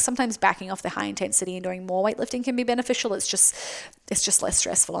training, sometimes backing off the high intensity and doing more weightlifting can be beneficial. It's just less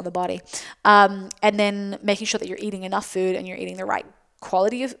stressful on the body. And then making sure that you're eating enough food and you're eating the right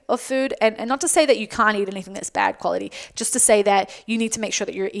quality of food. And not to say that you can't eat anything that's bad quality, just to say that you need to make sure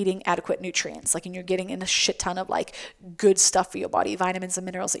that you're eating adequate nutrients, and you're getting in a shit ton of like good stuff for your body, vitamins and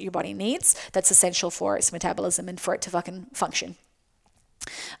minerals that your body needs, that's essential for its metabolism and for it to fucking function.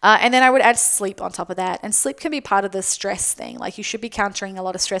 And then I would add sleep on top of that. And sleep can be part of the stress thing. Like you should be countering a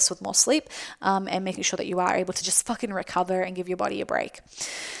lot of stress with more sleep and making sure that you are able to just fucking recover and give your body a break.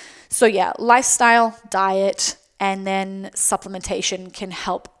 So yeah, lifestyle, diet, and then supplementation can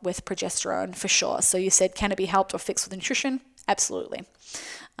help with progesterone for sure. So you said, can it be helped or fixed with nutrition? Absolutely.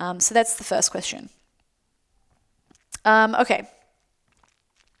 So that's the first question. Okay.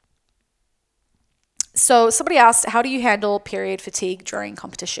 So somebody asked, how do you handle period fatigue during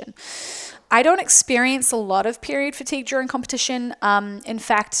competition? I don't experience a lot of period fatigue during competition. In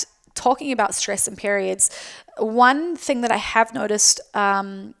fact, talking about stress and periods, one thing that I have noticed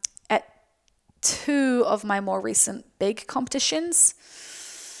at two of my more recent big competitions,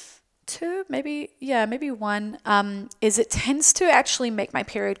 maybe one, is it tends to actually make my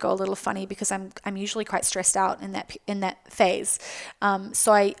period go a little funny because I'm usually quite stressed out in that phase.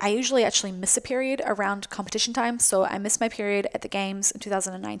 So I usually actually miss a period around competition time. So I missed my period at the games in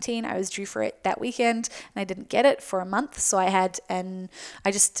 2019. I was due for it that weekend and I didn't get it for a month. So I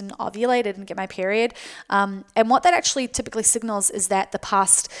just didn't ovulate. I didn't get my period. And what that actually typically signals is that the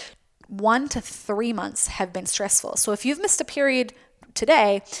past 1 to 3 months have been stressful. So if you've missed a period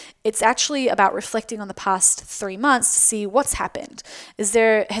today, it's actually about reflecting on the past 3 months to see what's happened. Has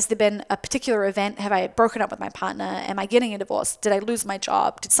there been a particular event? Have I broken up with my partner? Am I getting a divorce? Did I lose my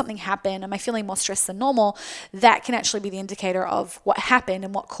job? Did something happen? Am I feeling more stressed than normal? That can actually be the indicator of what happened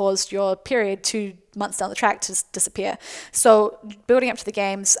and what caused your period 2 months down the track to disappear. So building up to the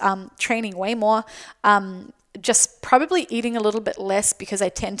games, training way more, just probably eating a little bit less because I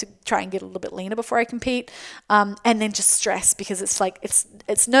tend to try and get a little bit leaner before I compete, and then just stress because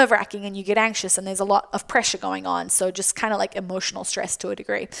it's nerve-wracking and you get anxious and there's a lot of pressure going on, so just kind of like emotional stress to a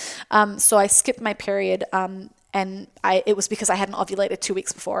degree. So I skipped my period and it was because I hadn't ovulated 2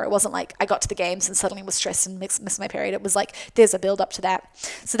 weeks before. It wasn't like I got to the games and suddenly was stressed and missed my period. It was like there's a build up to that.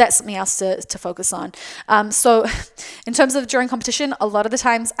 So that's something else to focus on. So in terms of during competition, a lot of the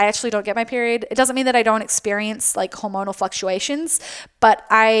times I actually don't get my period. It doesn't mean that I don't experience like hormonal fluctuations, but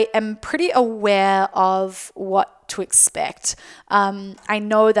I am pretty aware of what to expect. I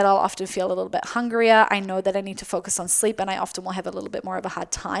know that I'll often feel a little bit hungrier. I know that I need to focus on sleep, and I often will have a little bit more of a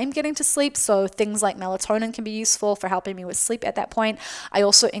hard time getting to sleep. So things like melatonin can be useful for helping me with sleep at that point. I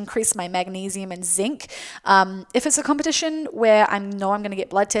also increase my magnesium and zinc. If it's a competition where I know I'm going to get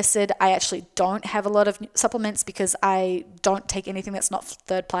blood tested, I actually don't have a lot of supplements because I don't take anything that's not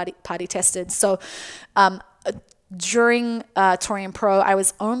third party tested. So during Torium Pro, I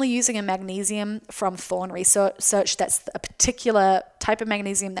was only using a magnesium from Thorne Research. That's a particular type of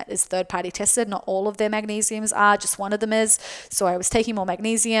magnesium that is third-party tested. Not all of their magnesiums are, just one of them is. So I was taking more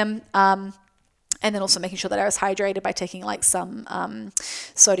magnesium, and then also making sure that I was hydrated by taking like some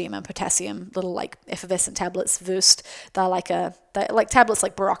sodium and potassium, little like effervescent tablets, Voost. They're like tablets,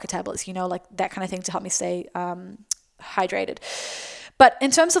 like Berocca tablets, like that kind of thing to help me stay hydrated. But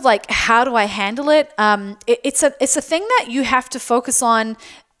in terms of like, how do I handle it? It's a thing that you have to focus on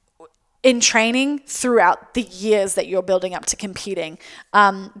in training throughout the years that you're building up to competing,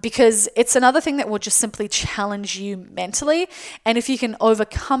 because it's another thing that will just simply challenge you mentally. And if you can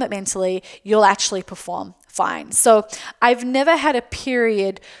overcome it mentally, you'll actually perform fine. So I've never had a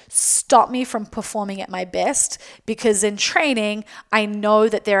period stop me from performing at my best, because in training, I know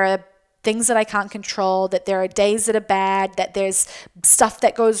that there are things that I can't control, that there are days that are bad, that there's stuff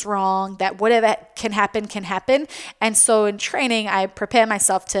that goes wrong, that whatever can happen. And so in training, I prepare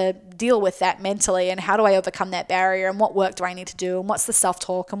myself to deal with that mentally, and how do I overcome that barrier, and what work do I need to do, and what's the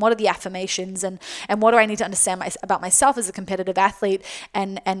self-talk, and what are the affirmations, and what do I need to understand about myself as a competitive athlete,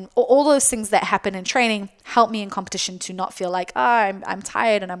 and all those things that happen in training help me in competition to not feel like, I'm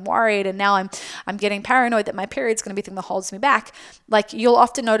tired and I'm worried, and now I'm getting paranoid that my period's going to be the thing that holds me back. Like, you'll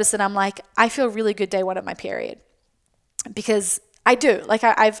often notice that I'm like, I feel really good day one of my period, because I do. Like,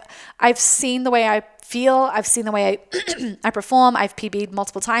 I've seen the way I feel. I've seen the way I perform. I've PB'd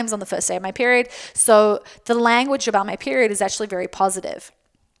multiple times on the first day of my period. So the language about my period is actually very positive.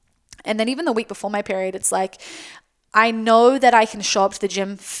 And then even the week before my period, it's like, I know that I can show up to the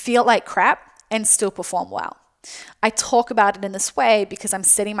gym, feel like crap, and still perform well. I talk about it in this way because I'm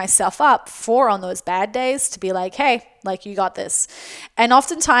setting myself up for, on those bad days, to be like, hey, like, you got this. And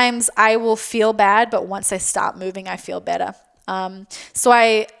oftentimes I will feel bad, but once I start moving, I feel better. So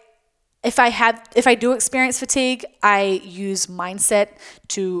if I do experience fatigue, I use mindset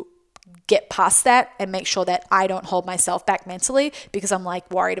to get past that and make sure that I don't hold myself back mentally because I'm like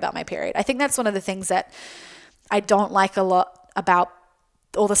worried about my period. I think that's one of the things that I don't like a lot about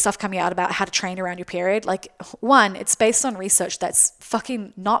all the stuff coming out about how to train around your period. Like, one, it's based on research that's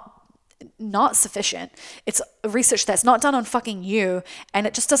fucking not sufficient. It's research that's not done on fucking you, and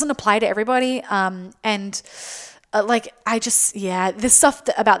it just doesn't apply to everybody. There's stuff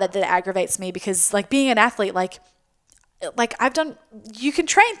about that aggravates me, because like, being an athlete, like you can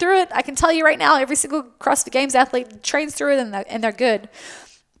train through it. I can tell you right now, every single CrossFit Games athlete trains through it, and they're good.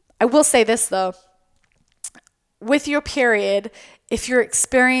 I will say this though, with your period, if you're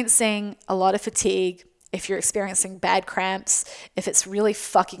experiencing a lot of fatigue, if you're experiencing bad cramps, if it's really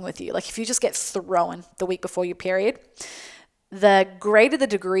fucking with you, like if you just get thrown the week before your period, the greater the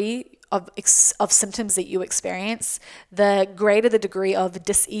degree of symptoms that you experience, the greater the degree of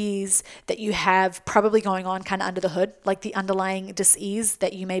dis-ease that you have probably going on kind of under the hood. Like, the underlying dis-ease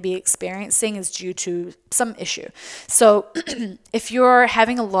that you may be experiencing is due to some issue. So if you're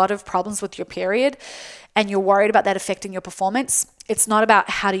having a lot of problems with your period and you're worried about that affecting your performance, it's not about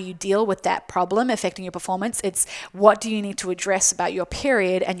how do you deal with that problem affecting your performance. It's what do you need to address about your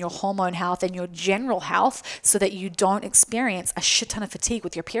period and your hormone health and your general health, so that you don't experience a shit ton of fatigue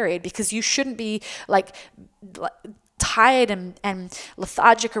with your period, because you shouldn't be like tired and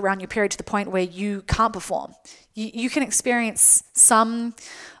lethargic around your period to the point where you can't perform. You can experience some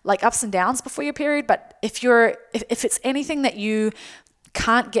like ups and downs before your period, but if it's anything that you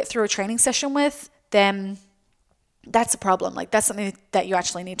can't get through a training session with, then that's a problem. Like, that's something that you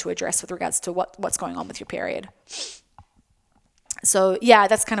actually need to address with regards to what's going on with your period. So yeah,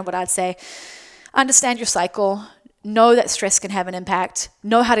 that's kind of what I'd say. Understand your cycle, know that stress can have an impact,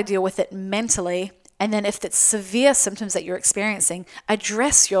 know how to deal with it mentally. And then if it's severe symptoms that you're experiencing,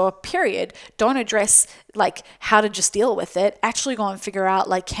 address your period. Don't address like how to just deal with it. Actually go and figure out,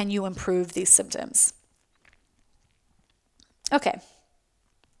 like, can you improve these symptoms? Okay.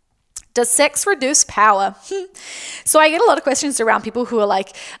 Does sex reduce power? So I get a lot of questions around people who are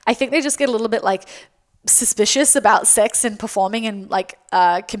like, I think they just get a little bit like suspicious about sex and performing and like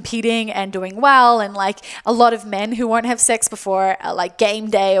competing and doing well, and like a lot of men who won't have sex before like game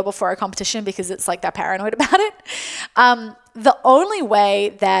day or before a competition because it's like they're paranoid about it. The only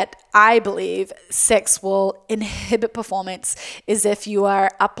way that I believe sex will inhibit performance is if you are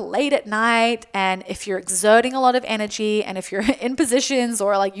up late at night, and if you're exerting a lot of energy, and if you're in positions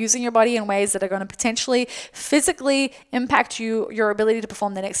or like using your body in ways that are going to potentially physically impact your ability to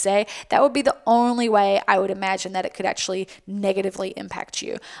perform the next day. That would be the only way I would imagine that it could actually negatively impact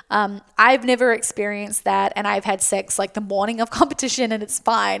you. I've never experienced that, and I've had sex like the morning of competition, and it's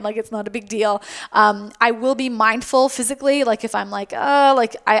fine. Like, it's not a big deal. I will be mindful physically, like if I'm like,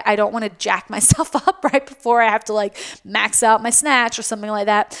 I don't want to jack myself up right before I have to like max out my snatch or something like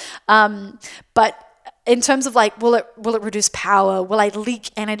that. But in terms of like, will it reduce power? Will I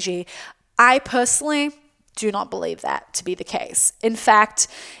leak energy? I personally do not believe that to be the case. In fact,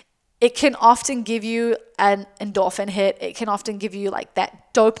 it can often give you an endorphin hit. It can often give you like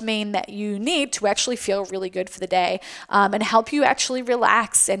that dopamine that you need to actually feel really good for the day, and help you actually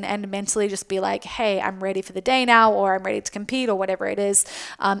relax and mentally just be like, hey, I'm ready for the day now, or I'm ready to compete, or whatever it is.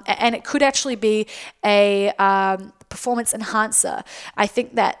 And it could actually be a performance enhancer. I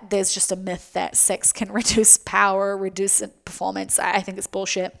think that there's just a myth that sex can reduce power, reduce performance. I think it's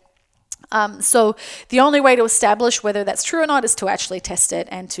bullshit. So the only way to establish whether that's true or not is to actually test it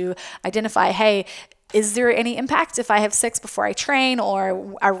and to identify, hey, is there any impact if I have sex before I train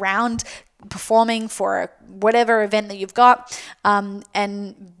or around performing for whatever event that you've got?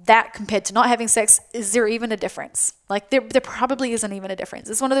 And that compared to not having sex, is there even a difference? Like there probably isn't even a difference.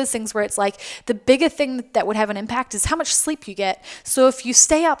 It's one of those things where it's like the bigger thing that would have an impact is how much sleep you get. So if you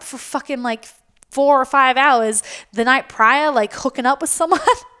stay up for fucking like 4 or 5 hours the night prior, like hooking up with someone,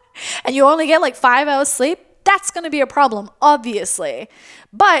 and you only get like 5 hours sleep, that's going to be a problem, obviously.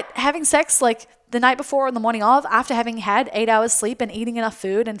 But having sex like the night before or the morning of, after having had 8 hours sleep and eating enough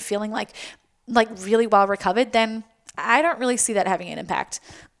food and feeling like really well recovered, then I don't really see that having an impact.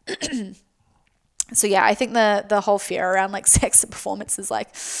 So yeah, I think the whole fear around like sex and performance is like,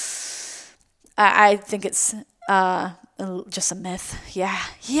 I think it's just a myth.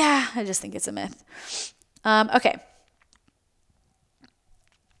 Yeah, I just think it's a myth. Okay.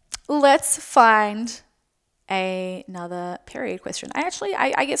 Let's find another period question.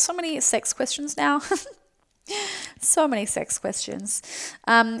 I get so many sex questions now. So many sex questions.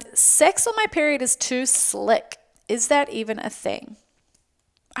 Sex on my period is too slick. Is that even a thing?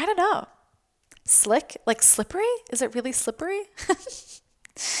 I don't know. Slick? Like slippery? Is it really slippery?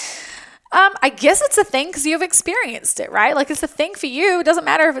 I guess it's a thing because you've experienced it, right? Like it's a thing for you. It doesn't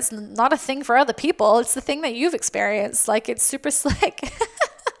matter if it's not a thing for other people. It's the thing that you've experienced. Like it's super slick.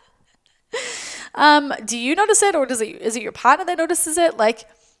 Do you notice it, or is it your partner that notices it? Like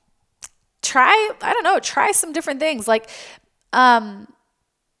try some different things. Like, I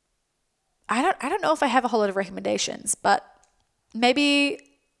don't know if I have a whole lot of recommendations, but maybe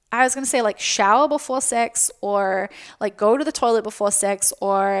I was going to say like shower before sex, or like go to the toilet before sex,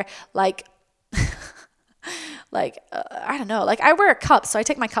 or like, I don't know, like I wear a cup, so I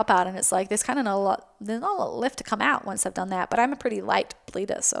take my cup out and it's like, there's not a lot left to come out once I've done that, but I'm a pretty light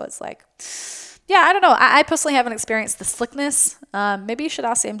bleeder. So it's like, yeah, I don't know. I personally haven't experienced the slickness. Maybe you should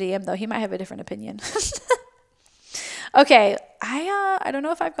ask MDM though. He might have a different opinion. Okay. I don't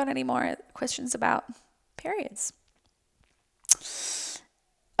know if I've got any more questions about periods.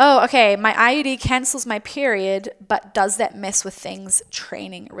 Oh, okay. My IUD cancels my period, but does that mess with things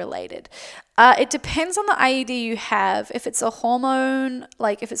training related? It depends on the IUD you have. If it's a hormone,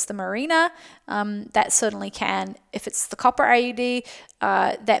 like if it's the Mirena, that certainly can. If it's the copper IUD,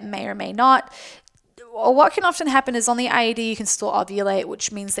 that may or may not. What can often happen is on the IUD you can still ovulate,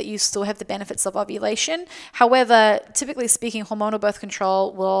 which means that you still have the benefits of ovulation. However, typically speaking, hormonal birth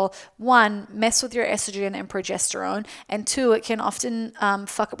control will, one, mess with your estrogen and progesterone, and two, it can often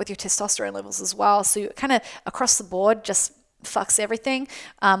fuck up with your testosterone levels as well. So you kind of across the board just fucks everything,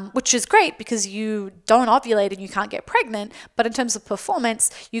 which is great because you don't ovulate and you can't get pregnant. But in terms of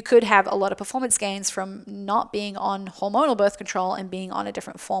performance, you could have a lot of performance gains from not being on hormonal birth control and being on a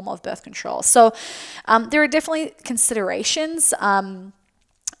different form of birth control. So there are definitely considerations.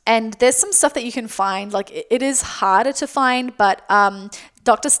 And there's some stuff that you can find, like it is harder to find, but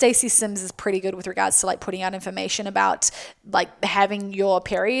Dr. Stacey Sims is pretty good with regards to like putting out information about like having your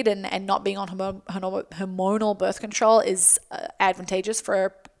period and not being on hormonal birth control is advantageous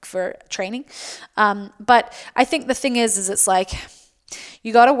for training. But I think the thing is it's like,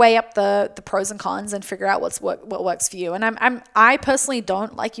 you got to weigh up the pros and cons and figure out what works for you. And I personally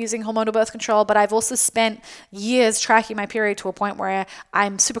don't like using hormonal birth control, but I've also spent years tracking my period to a point where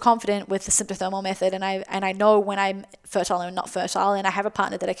I'm super confident with the symptothermal method, and I know when I'm fertile and not fertile, and I have a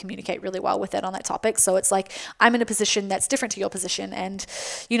partner that I communicate really well with it on that topic. So it's like I'm in a position that's different to your position, and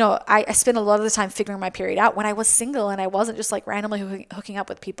you know I spent a lot of the time figuring my period out when I was single and I wasn't just like randomly hooking up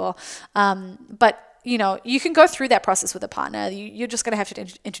with people, but you know, you can go through that process with a partner. You're just going to have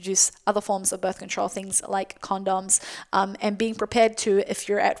to introduce other forms of birth control, things like condoms, and being prepared to, if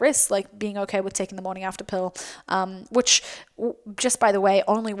you're at risk, like being okay with taking the morning after pill, which just by the way,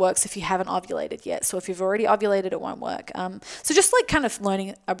 only works if you haven't ovulated yet. So if you've already ovulated, it won't work. So just like kind of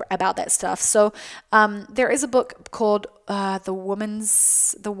learning about that stuff. So there is a book called The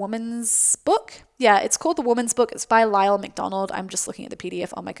Woman's Book. Yeah, it's called The Woman's Book. It's by Lyle McDonald. I'm just looking at the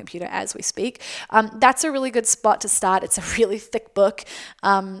PDF on my computer as we speak. That's a really good spot to start. It's a really thick book.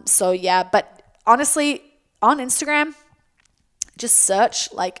 So yeah, but honestly, on Instagram, just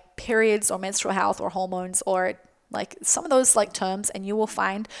search like periods or menstrual health or hormones or like some of those like terms, and you will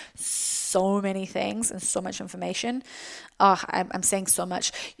find so many things and so much information. I'm saying so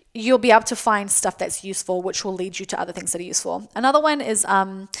much. You'll be able to find stuff that's useful, which will lead you to other things that are useful. Another one is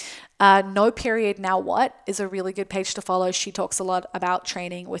No Period Now What is a really good page to follow. She talks a lot about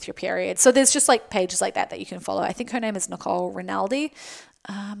training with your period. So there's just like pages like that you can follow. I think her name is Nicole Rinaldi.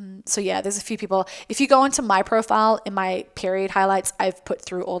 So yeah, there's a few people. If you go into my profile in my period highlights, I've put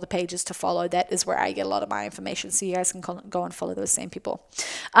through all the pages to follow. That is where I get a lot of my information. So you guys can go and follow those same people.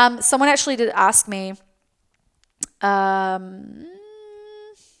 Someone actually did ask me,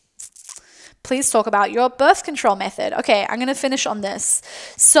 please talk about your birth control method. Okay, I'm going to finish on this.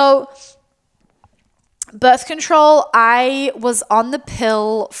 So birth control, I was on the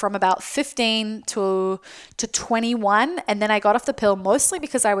pill from about 15 to 21, and then I got off the pill mostly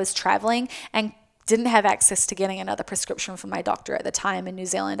because I was traveling and didn't have access to getting another prescription from my doctor at the time in New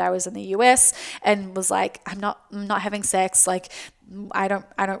Zealand. I was in the US and was like, I'm not having sex. Like, I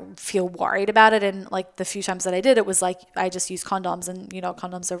don't feel worried about it. And like the few times that I did, it was like I just use condoms, and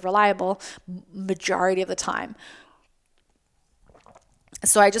condoms are reliable majority of the time.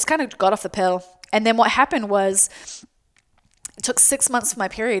 So I just kind of got off the pill. And then what happened was it took 6 months for my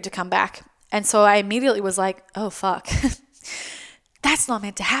period to come back. And so I immediately was like, oh, fuck. That's not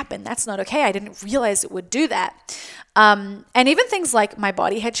meant to happen. That's not okay. I didn't realize it would do that. And even things like my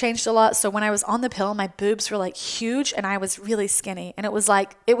body had changed a lot. So when I was on the pill, my boobs were like huge and I was really skinny. And it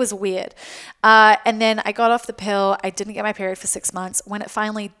was weird. And then I got off the pill. I didn't get my period for 6 months. When it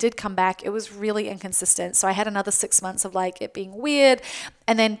finally did come back, it was really inconsistent. So I had another 6 months of like it being weird.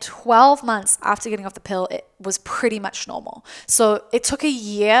 And then 12 months after getting off the pill, it was pretty much normal. So it took a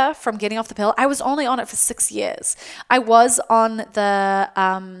year from getting off the pill. I was only on it for 6 years. I was on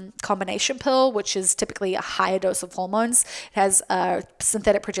the combination pill, which is typically a higher dose of hormones. It has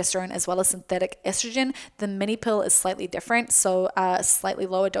synthetic progesterone as well as synthetic estrogen. The mini pill is slightly different, so a slightly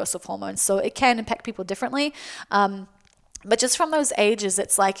lower dose of hormones. So it can impact people differently. But just from those ages,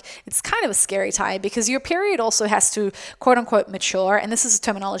 it's kind of a scary time because your period also has to quote unquote mature. And this is a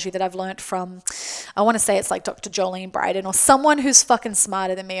terminology that I've learned from, I want to say it's like Dr. Jolene Bryden or someone who's fucking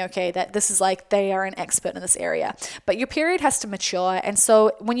smarter than me. Okay. That this is like, they are an expert in this area, but your period has to mature. And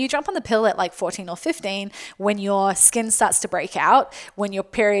so when you jump on the pill at like 14 or 15, when your skin starts to break out, when your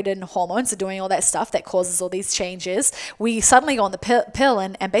period and hormones are doing all that stuff that causes all these changes, we suddenly go on the pill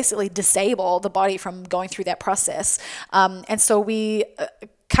and basically disable the body from going through that process. And so we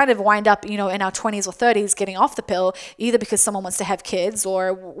kind of wind up, in our 20s or 30s getting off the pill, either because someone wants to have kids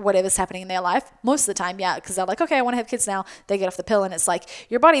or whatever's happening in their life. Most of the time, yeah, because they're like, okay, I want to have kids now. They get off the pill and it's like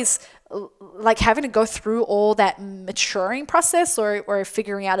your body's like having to go through all that maturing process or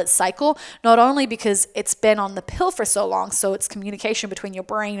figuring out its cycle, not only because it's been on the pill for so long, so its communication between your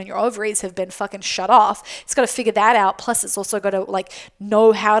brain and your ovaries have been fucking shut off. It's got to figure that out. Plus it's also got to like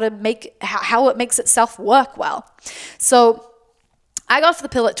know how it makes itself work well. So I got off the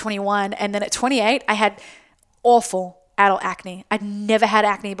pill at 21, and then at 28, I had awful adult acne. I'd never had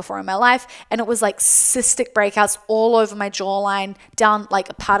acne before in my life, and it was like cystic breakouts all over my jawline, down like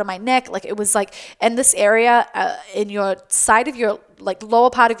a part of my neck. Like it was like, and this area in your side of your, like lower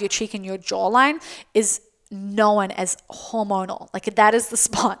part of your cheek and your jawline is known as hormonal. Like that is the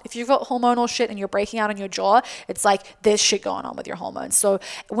spot. If you've got hormonal shit and you're breaking out on your jaw, it's like there's shit going on with your hormones. So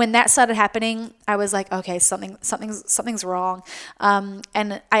when that started happening, I was like, okay, something's wrong.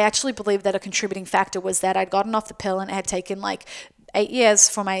 And I actually believe that a contributing factor was that I'd gotten off the pill and it had taken like 8 years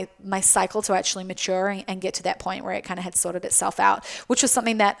for my cycle to actually mature and get to that point where it kind of had sorted itself out, which was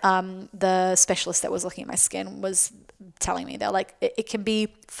something that the specialist that was looking at my skin was telling me. They're like, it can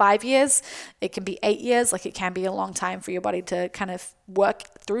be 5 years, it can be 8 years, like it can be a long time for your body to kind of work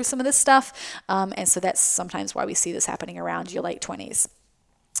through some of this stuff. And so that's sometimes why we see this happening around your late 20s.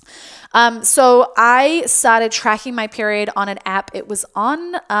 So I started tracking my period on an app. It was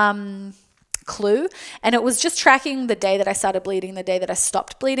on Clue, and it was just tracking the day that I started bleeding, the day that I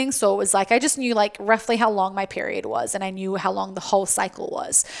stopped bleeding. So it was like I just knew like roughly how long my period was, and I knew how long the whole cycle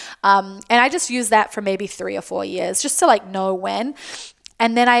was. And I just used that for maybe 3 or 4 years just to like know when.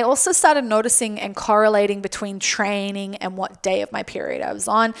 And then I also started noticing and correlating between training and what day of my period I was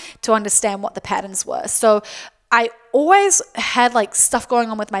on to understand what the patterns were. So I always had like stuff going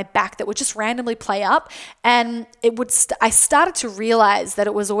on with my back that would just randomly play up, and it would I started to realize that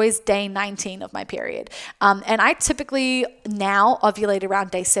it was always day 19 of my period, and I typically now ovulate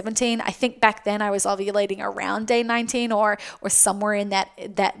around day 17. I think back then I was ovulating around day 19 or somewhere in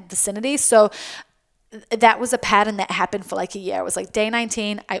that vicinity. So that was a pattern that happened for like a year. It was like day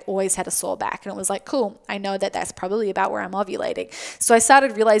 19, I always had a sore back, and it was like, cool, I know that that's probably about where I'm ovulating. So I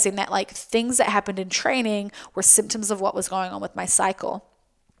started realizing that like things that happened in training were symptoms of what was going on with my cycle.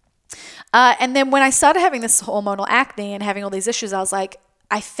 And then when I started having this hormonal acne and having all these issues, I was like,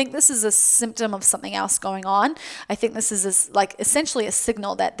 I think this is a symptom of something else going on. I think this is like essentially a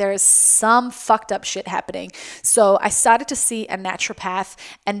signal that there is some fucked up shit happening. So I started to see a naturopath,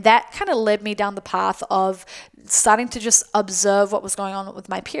 and that kind of led me down the path of starting to just observe what was going on with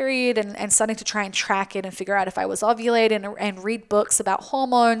my period, and starting to try and track it and figure out if I was ovulating, and read books about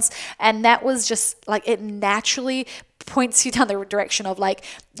hormones. And that was just like, it naturally points you down the direction of like,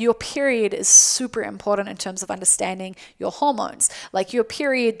 your period is super important in terms of understanding your hormones. Like your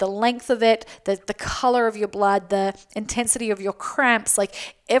period, the length of it, the color of your blood, the intensity of your cramps,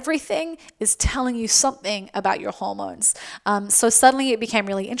 like everything is telling you something about your hormones. So suddenly it became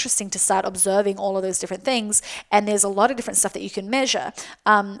really interesting to start observing all of those different things. And there's a lot of different stuff that you can measure.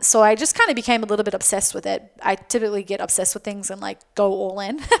 So I just kind of became a little bit obsessed with it. I typically get obsessed with things and like go all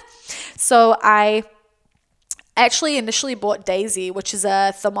in. So I actually initially bought Daisy, which is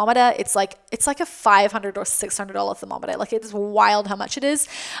a thermometer. It's like a $500 or $600 thermometer. Like, it's wild how much it is.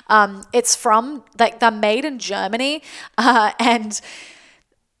 It's from like, they're made in Germany, and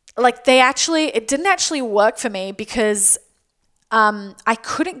like it didn't actually work for me because I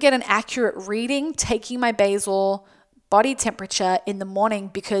couldn't get an accurate reading taking my basal body temperature in the morning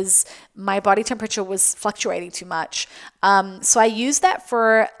because my body temperature was fluctuating too much. So I used that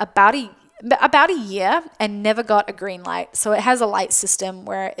for about a year and never got a green light. So it has a light system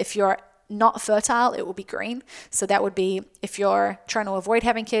where if you're not fertile, it will be green. So that would be if you're trying to avoid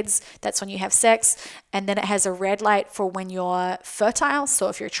having kids, that's when you have sex. And then it has a red light for when you're fertile. So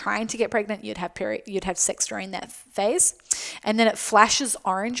if you're trying to get pregnant, you'd have sex during that phase. And then it flashes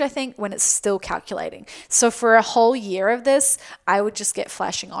orange, I think, when it's still calculating. So for a whole year of this, I would just get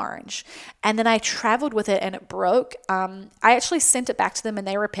flashing orange. And then I traveled with it and it broke. I actually sent it back to them and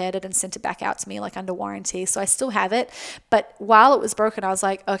they repaired it and sent it back out to me like under warranty. So I still have it. But while it was broken, I was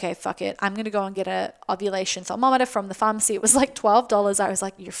like, okay, fuck it. I'm going to go and get a ovulation thermometer from the pharmacy. It was like $12. I was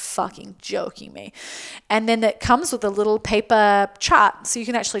like, you're fucking joking me. And then it comes with a little paper chart. So you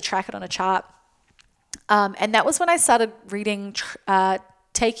can actually track it on a chart. And that was when I started reading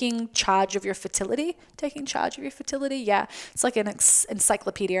Taking Charge of Your Fertility. Yeah. It's like an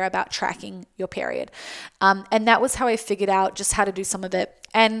encyclopedia about tracking your period. And that was how I figured out just how to do some of it.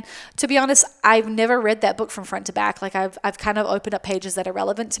 And to be honest, I've never read that book from front to back. Like I've kind of opened up pages that are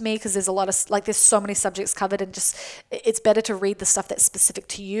relevant to me because there's a lot of, like, there's so many subjects covered, and just, it's better to read the stuff that's specific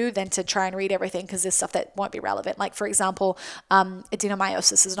to you than to try and read everything because there's stuff that won't be relevant. Like, for example,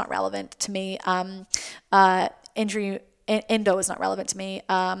 adenomyosis is not relevant to me. Endo is not relevant to me.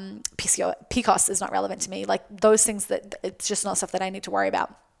 PCOS is not relevant to me. Like, those things, that it's just not stuff that I need to worry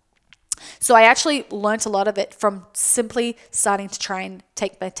about. So I actually learned a lot of it from simply starting to try and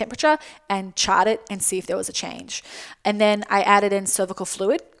take my temperature and chart it and see if there was a change. And then I added in cervical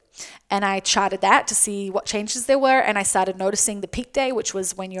fluid, and I charted that to see what changes there were. And I started noticing the peak day, which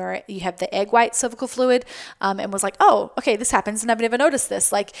was when you have the egg white cervical fluid, and was like, oh, okay, this happens. And I've never noticed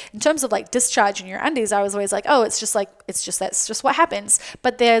this. Like, in terms of like discharge in your undies, I was always like, oh, that's just what happens.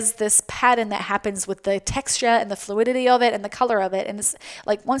 But there's this pattern that happens with the texture and the fluidity of it and the color of it. And it's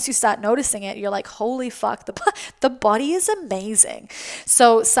like, once you start noticing it, you're like, holy fuck, the body is amazing.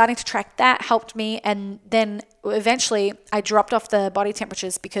 So starting to track that helped me. And then eventually I dropped off the body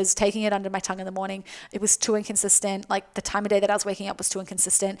temperatures because taking it under my tongue in the morning, it was too inconsistent. Like, the time of day that I was waking up was too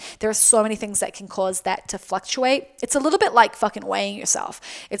inconsistent. There are so many things that can cause that to fluctuate. It's a little bit like fucking weighing yourself.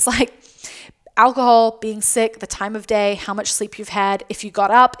 It's like alcohol, being sick, the time of day, how much sleep you've had, if you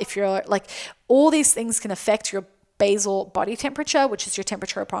got up, if you're like, all these things can affect your basal body temperature, which is your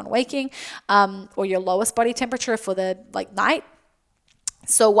temperature upon waking, or your lowest body temperature for the like night.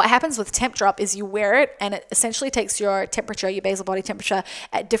 So what happens with temp drop is you wear it, and it essentially takes your temperature, your basal body temperature,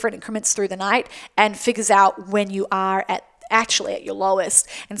 at different increments through the night and figures out when you are actually at your lowest.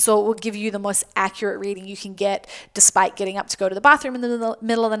 And so it will give you the most accurate reading you can get, despite getting up to go to the bathroom in the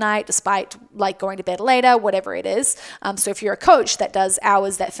middle of the night, despite like going to bed later, whatever it is. So if you're a coach that does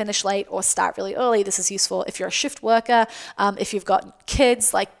hours that finish late or start really early, this is useful. If you're a shift worker, if you've got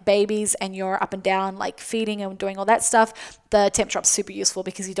kids like babies and you're up and down like feeding and doing all that stuff, the temp drop's super useful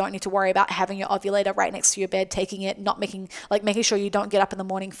because you don't need to worry about having your ovulator right next to your bed, taking it, not making sure you don't get up in the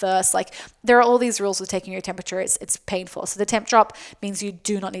morning first. Like, there are all these rules with taking your temperature. It's painful. So the temp drop means you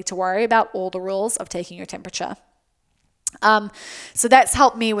do not need to worry about all the rules of taking your temperature. So that's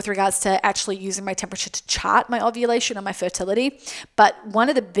helped me with regards to actually using my temperature to chart my ovulation and my fertility. But one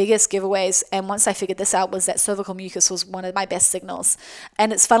of the biggest giveaways, and once I figured this out, was that cervical mucus was one of my best signals.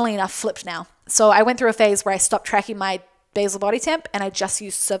 And it's funnily enough flipped now. So I went through a phase where I stopped tracking my basal body temp and I just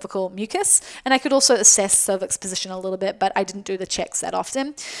used cervical mucus. And I could also assess cervix position a little bit, but I didn't do the checks that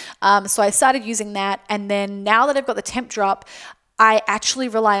often. So I started using that. And then now that I've got the temp drop, I actually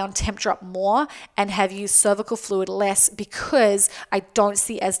rely on temp drop more and have used cervical fluid less because I don't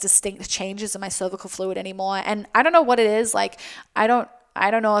see as distinct changes in my cervical fluid anymore. And I don't know what it is. Like, I don't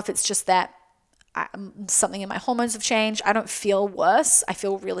know if it's just that something in my hormones have changed. I don't feel worse. I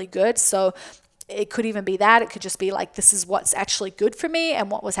feel really good. So it could even be that. It could just be like, this is what's actually good for me,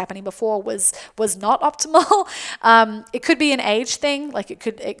 and what was happening before was not optimal. It could be an age thing. Like, it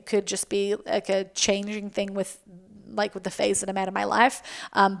could just be like a changing thing with the phase that I'm at in my life.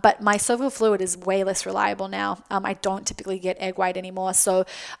 But my cervical fluid is way less reliable now. I don't typically get egg white anymore. So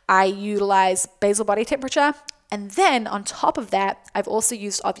I utilize basal body temperature. And then on top of that, I've also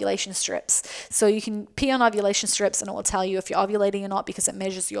used ovulation strips. So you can pee on ovulation strips and it will tell you if you're ovulating or not, because it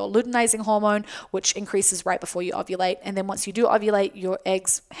measures your luteinizing hormone, which increases right before you ovulate. And then once you do ovulate, your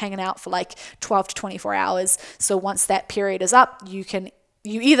egg's hanging out for like 12 to 24 hours. So once that period is up, you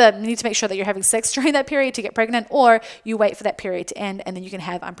either need to make sure that you're having sex during that period to get pregnant, or you wait for that period to end and then you can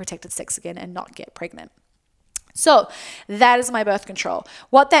have unprotected sex again and not get pregnant. So that is my birth control.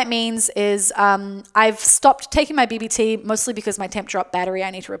 What that means is I've stopped taking my BBT mostly because my temp drop battery,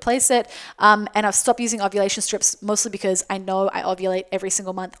 I need to replace it. And I've stopped using ovulation strips mostly because I know I ovulate every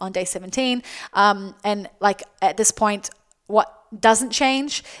single month on day 17. And like at this point, what doesn't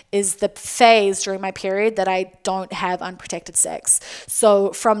change is the phase during my period that I don't have unprotected sex.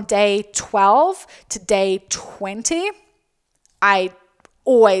 So from day 12 to day 20, I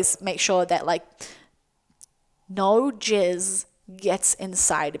always make sure that like no jizz gets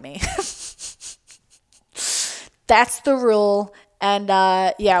inside me. That's the rule. And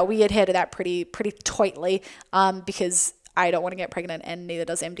we adhere to that pretty tightly because I don't want to get pregnant, and neither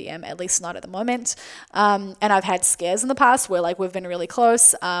does MDM, at least not at the moment. And I've had scares in the past where like we've been really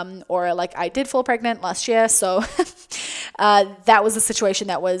close, or like I did fall pregnant last year. So that was a situation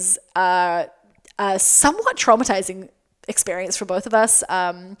that was somewhat traumatizing experience for both of us.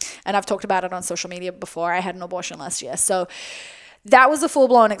 And I've talked about it on social media before. I had an abortion last year. So that was a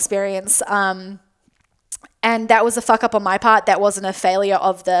full-blown experience. And that was a fuck up on my part. That wasn't a failure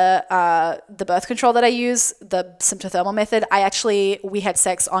of the birth control that I use, the symptothermal method. We had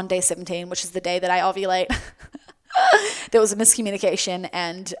sex on day 17, which is the day that I ovulate. There was a miscommunication,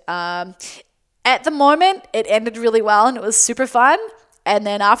 and at the moment, it ended really well, and it was super fun. And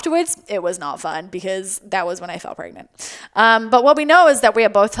then afterwards, it was not fun because that was when I fell pregnant. But what we know is that we are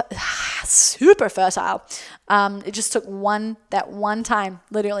both super fertile. It just took one time,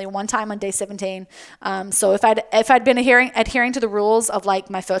 literally one time on day 17. So if I'd been adhering to the rules of like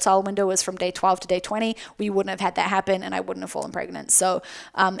my fertile window was from day 12 to day 20, we wouldn't have had that happen, and I wouldn't have fallen pregnant. So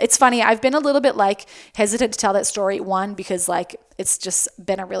it's funny. I've been a little bit like hesitant to tell that story. One, because like it's just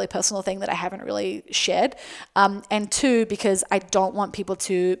been a really personal thing that I haven't really shared. And two, because I don't want people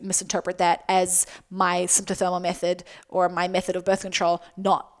to misinterpret that as my symptothermal method or my method of birth control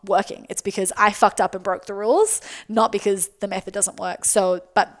not working. It's because I fucked up and broke the rules, not because the method doesn't work. So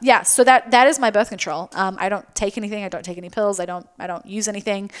that is my birth control. I don't take anything. I don't take any pills. I don't use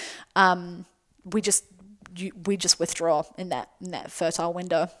anything. We just withdraw in that fertile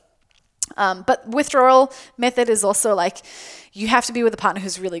window. But withdrawal method is also like you have to be with a partner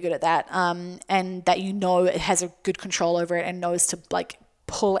who's really good at that, and that it has a good control over it and knows to like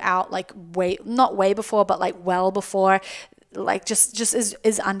pull out like not way before, but like well before. Like just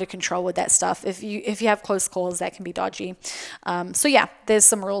is under control with that stuff. If you have close calls, that can be dodgy. So yeah, there's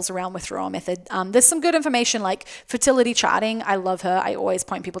some rules around withdrawal method. There's some good information like fertility charting. I love her. I always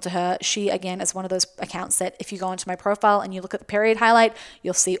point people to her. She again is one of those accounts that if you go into my profile and you look at the period highlight,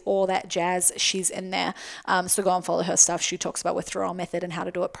 you'll see all that jazz. She's in there. So go and follow her stuff. She talks about withdrawal method and how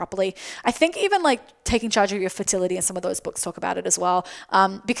to do it properly. I think even like Taking Charge of Your Fertility and some of those books talk about it as well.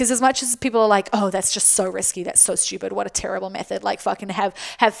 Because as much as people are like, oh, that's just so risky, that's so stupid, what a terrible terrible method, like fucking have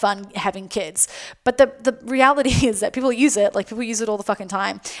fun having kids. But the reality is that people use it, like people use it all the fucking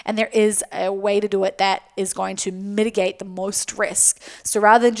time. And there is a way to do it that is going to mitigate the most risk. So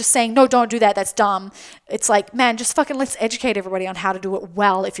rather than just saying, no, don't do that, that's dumb. It's like, man, just fucking let's educate everybody on how to do it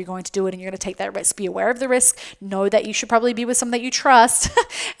well if you're going to do it and you're going to take that risk. Be aware of the risk. Know that you should probably be with someone that you trust.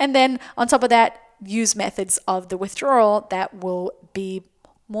 And then on top of that, use methods of the withdrawal that will be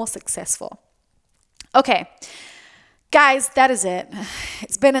more successful. Okay, guys, that is it.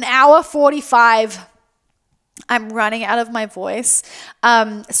 It's been an hour 45. I'm running out of my voice.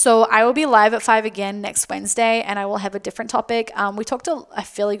 So I will be live at 5 again next Wednesday, and I will have a different topic. We talked a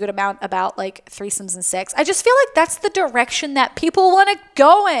fairly good amount about like threesomes and sex. I just feel like that's the direction that people want to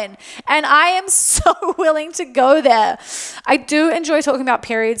go in, and I am so willing to go there. I do enjoy talking about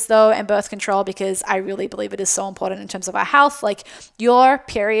periods though and birth control because I really believe it is so important in terms of our health. Like your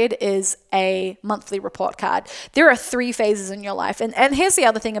period is a monthly report card. There are 3 phases in your life. And here's the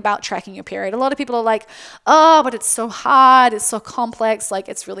other thing about tracking your period. A lot of people are like, oh, but it's so hard. It's so complex. Like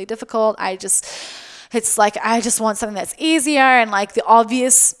it's really difficult. I just want something that's easier. And like the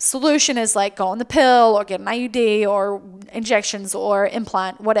obvious solution is like go on the pill or get an IUD or injections or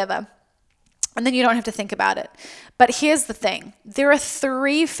implant, whatever. And then you don't have to think about it. But here's the thing. There are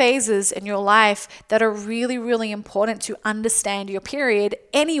 3 phases in your life that are really, really important to understand your period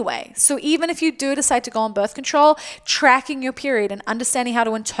anyway. So even if you do decide to go on birth control, tracking your period and understanding how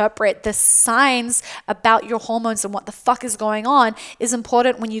to interpret the signs about your hormones and what the fuck is going on is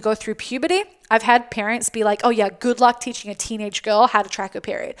important when you go through puberty. I've had parents be like, oh yeah, good luck teaching a teenage girl how to track her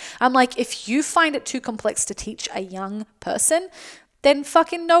period. I'm like, if you find it too complex to teach a young person, then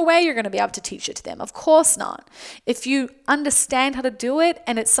fucking no way you're going to be able to teach it to them. Of course not. If you understand how to do it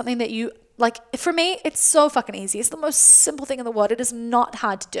and it's something that you like, for me, it's so fucking easy. It's the most simple thing in the world. It is not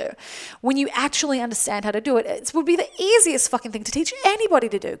hard to do. When you actually understand how to do it, it would be the easiest fucking thing to teach anybody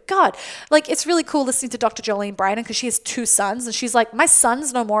to do. God, like it's really cool listening to Dr. Jolene Brighten because she has 2 sons and she's like, my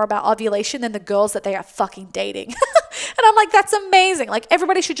sons know more about ovulation than the girls that they are fucking dating. And I'm like, that's amazing. Like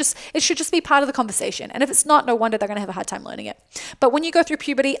everybody should it should just be part of the conversation. And if it's not, no wonder they're going to have a hard time learning it. But when you go through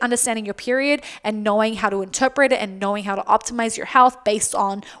puberty, understanding your period and knowing how to interpret it and knowing how to optimize your health based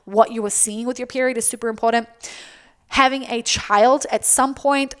on what you were seeing with your period is super important. Having a child at some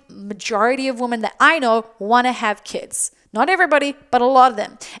point, majority of women that I know want to have kids. Not everybody, but a lot of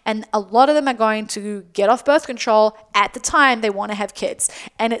them. And a lot of them are going to get off birth control at the time they want to have kids.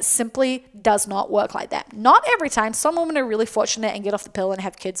 And it simply does not work like that. Not every time. Some women are really fortunate and get off the pill and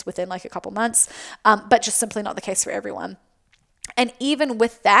have kids within like a couple months, but just simply not the case for everyone. And even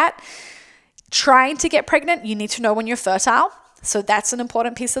with that, trying to get pregnant, you need to know when you're fertile. So that's an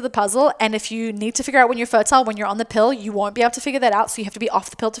important piece of the puzzle. And if you need to figure out when you're fertile, when you're on the pill, you won't be able to figure that out. So you have to be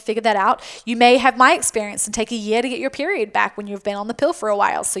off the pill to figure that out. You may have my experience and take a year to get your period back when you've been on the pill for a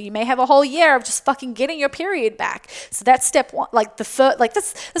while. So you may have a whole year of just fucking getting your period back. So that's step 1. Like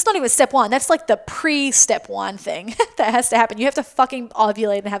that's not even step 1. That's like the pre-step 1 thing that has to happen. You have to fucking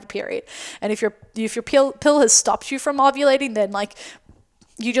ovulate and have a period. And if your pill has stopped you from ovulating, then like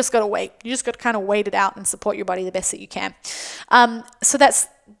you just got to wait. You just got to kind of wait it out and support your body the best that you can. So that's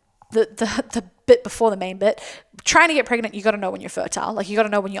the bit before the main bit. Trying to get pregnant, you got to know when you're fertile. Like you got to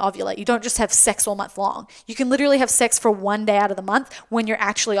know when you ovulate. You don't just have sex all month long. You can literally have sex for 1 day out of the month when you're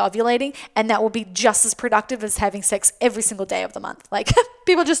actually ovulating, and that will be just as productive as having sex every single day of the month. Like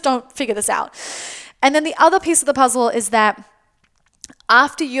people just don't figure this out. And then the other piece of the puzzle is that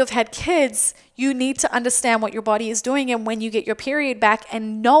after you've had kids, you need to understand what your body is doing and when you get your period back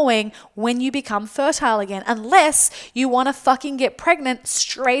and knowing when you become fertile again, unless you want to fucking get pregnant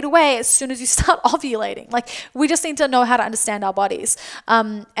straight away as soon as you start ovulating. Like we just need to know how to understand our bodies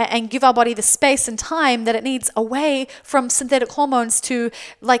and give our body the space and time that it needs away from synthetic hormones to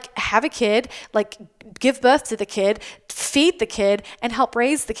like have a kid, like give birth to the kid, feed the kid, and help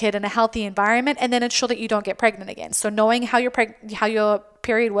raise the kid in a healthy environment, and then ensure that you don't get pregnant again. So knowing how your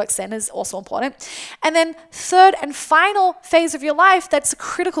period works then is also important. And then third and final phase of your life that's a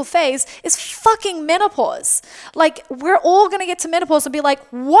critical phase is fucking menopause. Like we're all going to get to menopause and be like,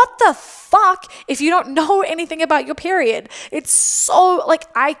 what the fuck if you don't know anything about your period? It's so like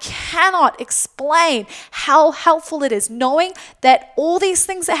I cannot explain how helpful it is knowing that all these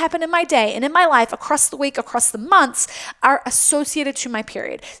things that happen in my day and in my life across the week, across the months are associated to my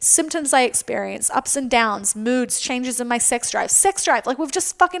period. Symptoms I experience, ups and downs, moods, changes in my sex drive. Like we've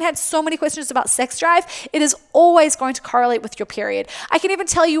just fucking had so many questions about sex drive. It is always going to correlate with your period. I can even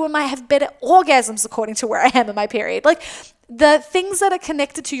tell you when I have better orgasms according to where I am in my period. Like The things that are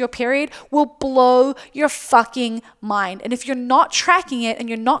connected to your period will blow your fucking mind. And if you're not tracking it and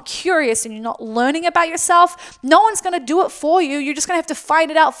you're not curious and you're not learning about yourself, no one's going to do it for you. You're just going to have to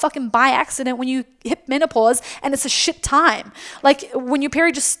find it out fucking by accident when you hit menopause, and it's a shit time. Like when your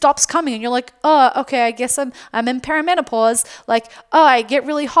period just stops coming and you're like, oh, okay, I guess I'm in perimenopause. Like, oh, I get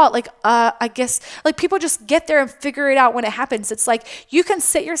really hot. Like, I guess, like people just get there and figure it out when it happens. It's like you can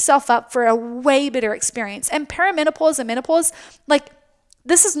set yourself up for a way better experience. And perimenopause and menopause, like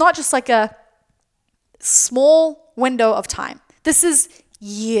this is not just like a small window of time. This is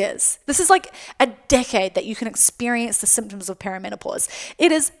years. This is like a decade that you can experience the symptoms of perimenopause.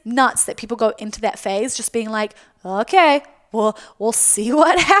 It is nuts that people go into that phase just being like, okay, well, we'll see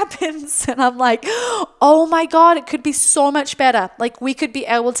what happens. And I'm like, oh my God, it could be so much better. Like we could be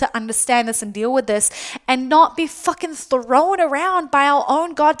able to understand this and deal with this and not be fucking thrown around by our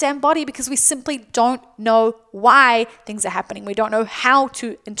own goddamn body because we simply don't know why things are happening. We don't know how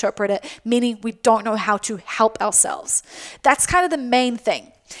to interpret it, meaning we don't know how to help ourselves. That's kind of the main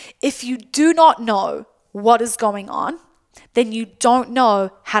thing. If you do not know what is going on, then you don't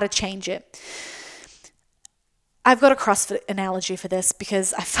know how to change it. I've got a CrossFit analogy for this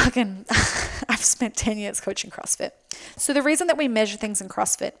because I've spent 10 years coaching CrossFit. So the reason that we measure things in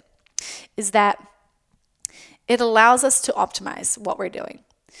CrossFit is that it allows us to optimize what we're doing.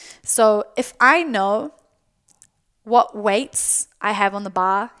 So if I know what weights I have on the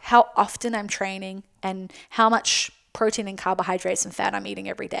bar, how often I'm training, and how much protein and carbohydrates and fat I'm eating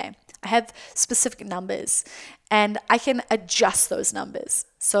every day, I have specific numbers and I can adjust those numbers.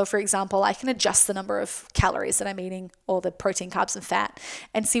 So for example, I can adjust the number of calories that I'm eating or the protein, carbs, and fat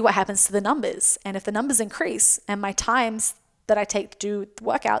and see what happens to the numbers. And if the numbers increase and my times that I take to do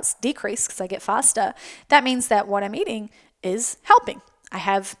workouts decrease because I get faster, that means that what I'm eating is helping. I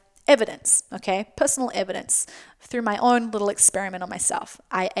have evidence, okay? Personal evidence through my own little experiment on myself.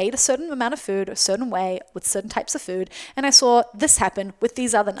 I ate a certain amount of food, a certain way, with certain types of food, and I saw this happen with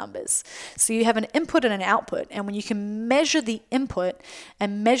these other numbers. So you have an input and an output, and when you can measure the input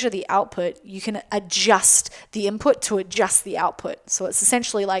and measure the output, you can adjust the input to adjust the output. So it's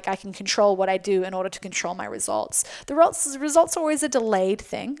essentially like I can control what I do in order to control my results. The results are always a delayed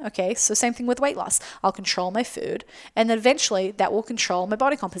thing, okay? So same thing with weight loss. I'll control my food, and then eventually that will control my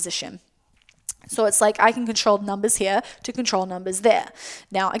body composition. So it's like I can control numbers here to control numbers there.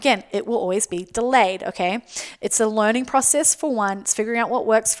 Now, again, it will always be delayed, okay? It's a learning process for one. It's figuring out what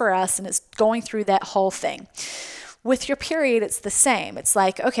works for us, and it's going through that whole thing. With your period, it's the same. It's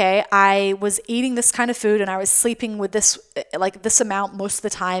like, okay, I was eating this kind of food and I was sleeping with this amount most of the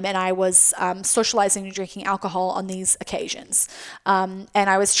time, and I was socializing and drinking alcohol on these occasions. And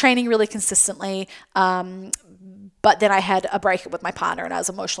I was training really consistently, but then I had a breakup with my partner and I was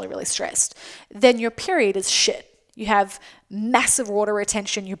emotionally really stressed. Then your period is shit. You have massive water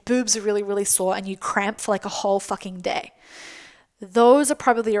retention, your boobs are really, really sore, and you cramp for like a whole fucking day. Those are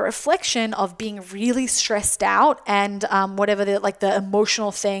probably a reflection of being really stressed out and whatever the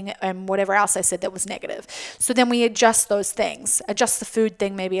emotional thing and whatever else I said that was negative. So then we adjust those things, adjust the food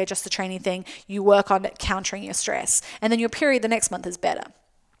thing, maybe adjust the training thing. You work on countering your stress, and then your period the next month is better.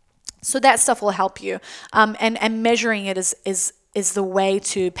 So that stuff will help you, and measuring it is the way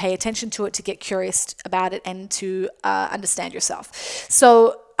to pay attention to it, to get curious about it, and to understand yourself.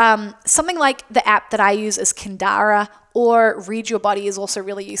 So something like the app that I use is Kindara, or Read Your Body is also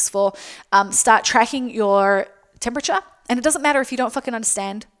really useful. Start tracking your temperature, and it doesn't matter if you don't fucking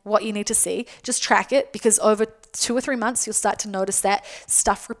understand what you need to see. Just track it, because over 2 or 3 months, you'll start to notice that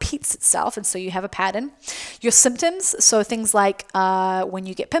stuff repeats itself, and so you have a pattern. Your symptoms, so things like when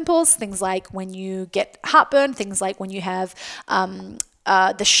you get pimples, things like when you get heartburn, things like when you have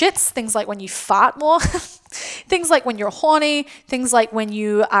the shits, things like when you fart more, things like when you're horny, things like when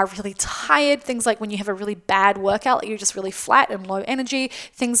you are really tired, things like when you have a really bad workout, like you're just really flat and low energy,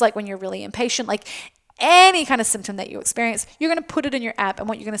 things like when you're really impatient, like any kind of symptom that you experience, you're going to put it in your app, and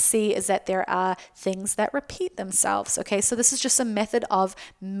what you're going to see is that there are things that repeat themselves, okay? So this is just a method of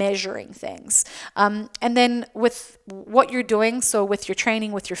measuring things. And then with what you're doing, so with your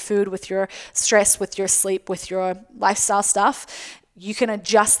training, with your food, with your stress, with your sleep, with your lifestyle stuff, you can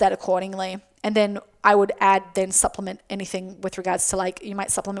adjust that accordingly. And then I would supplement anything with regards to, like, you might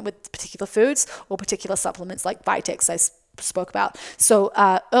supplement with particular foods or particular supplements like Vitex I spoke about. So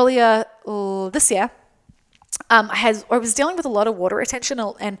earlier this year, I was dealing with a lot of water retention,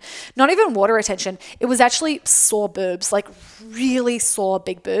 and not even water retention. It was actually sore boobs, like really sore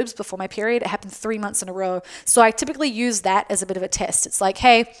big boobs before my period. It happened 3 months in a row. So I typically use that as a bit of a test. It's like,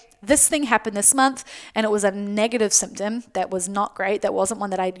 hey, this thing happened this month, and it was a negative symptom that was not great. That wasn't one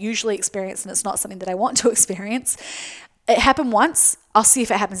that I'd usually experience, and it's not something that I want to experience. It happened once. I'll see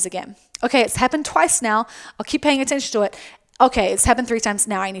if it happens again. Okay, it's happened twice now. I'll keep paying attention to it. Okay, it's happened 3 times.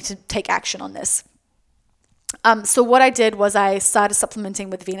 Now I need to take action on this. So what I did was I started supplementing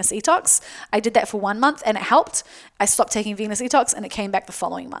with Venus Detox. I did that for 1 month and it helped. I stopped taking Venus Detox and it came back the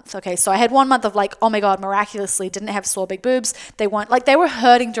following month. Okay, so I had 1 month of like, oh my God, miraculously didn't have sore big boobs. They were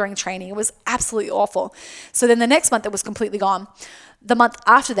hurting during training. It was absolutely awful. So then the next month it was completely gone. The month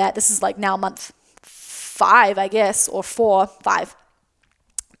after that, this is like now month 5, I guess, or 4, 5.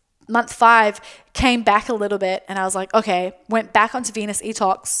 Month 5 came back a little bit and I was like, okay, went back onto Venus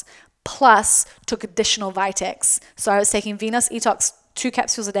Detox plus took additional Vitex. So I was taking Venus Detox 2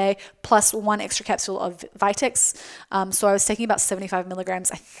 capsules a day plus 1 extra capsule of Vitex. So I was taking about 75 milligrams,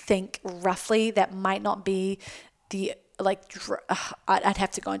 I think roughly. That might not be the I'd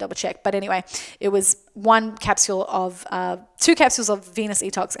have to go and double check. But anyway, it was 2 capsules of Venus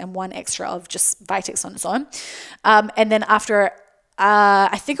Detox and 1 extra of just Vitex on its own. And then after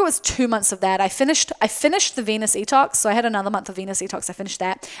I think it was 2 months of that, I finished the Venus Detox. So I had another month of Venus Detox. I finished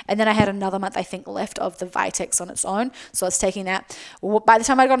that. And then I had another month, I think, left of the Vitex on its own. So I was taking that. By the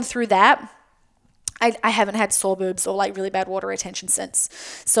time I'd gone through that, I haven't had sore boobs or like really bad water retention since.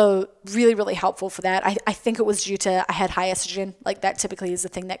 So really, really helpful for that. I think it was due to I had high estrogen. Like that typically is the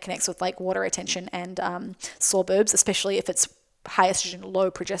thing that connects with like water retention and sore boobs, especially if it's high estrogen, low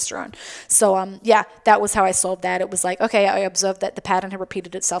progesterone. So yeah, that was how I solved that. It was like, okay, I observed that the pattern had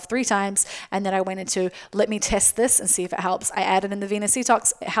repeated itself 3 times, and then I went into, let me test this and see if it helps. I added in the Venus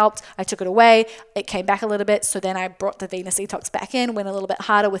Detox, it helped. I took it away, it came back a little bit, so then I brought the Venus Detox back in, went a little bit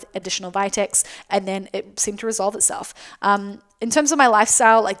harder with additional Vitex, and then it seemed to resolve itself. In terms of my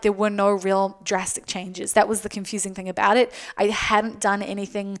lifestyle, like there were no real drastic changes. That was the confusing thing about it. I hadn't done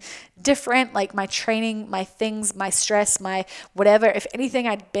anything different, like my training, my things, my stress, my whatever. If anything,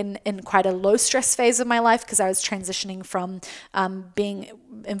 I'd been in quite a low stress phase of my life because I was transitioning from being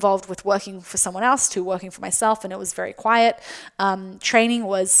involved with working for someone else to working for myself, and it was very quiet. Training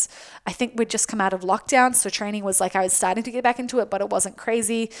was, I think we'd just come out of lockdown, so training was like I was starting to get back into it, but it wasn't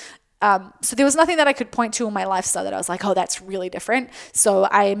crazy. So there was nothing that I could point to in my lifestyle that I was like, oh, that's really different. So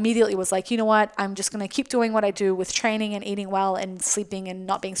I immediately was like, you know what? I'm just going to keep doing what I do with training and eating well and sleeping and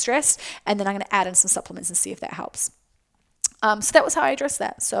not being stressed. And then I'm going to add in some supplements and see if that helps. So that was how I addressed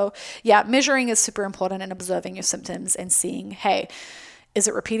that. So yeah, measuring is super important and observing your symptoms and seeing, hey, is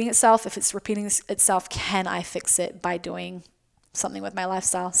it repeating itself? If it's repeating itself, can I fix it by doing something with my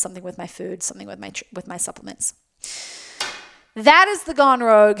lifestyle, something with my food, something with my supplements? That is the Gone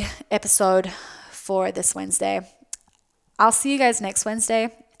Rogue episode for this Wednesday. I'll see you guys next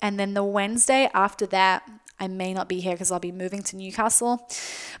Wednesday. And then the Wednesday after that, I may not be here because I'll be moving to Newcastle.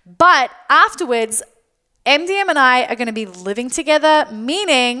 But afterwards, MDM and I are going to be living together,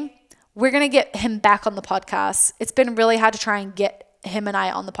 meaning we're going to get him back on the podcast. It's been really hard to try and get him and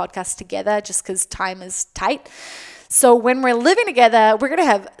I on the podcast together just because time is tight. So when we're living together, we're going to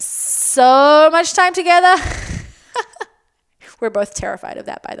have so much time together. We're both terrified of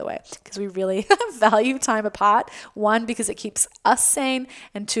that, by the way, because we really value time apart. 1, because it keeps us sane,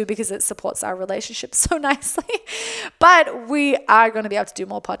 and 2, because it supports our relationship so nicely. But we are going to be able to do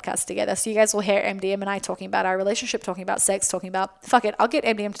more podcasts together. So you guys will hear MDM and I talking about our relationship, talking about sex, talking about, fuck it, I'll get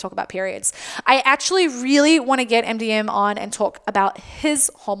MDM to talk about periods. I actually really want to get MDM on and talk about his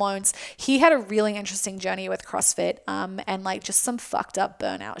hormones. He had a really interesting journey with CrossFit and like just some fucked up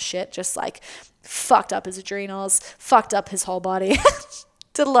burnout shit, just like fucked up his adrenals, fucked up his whole body.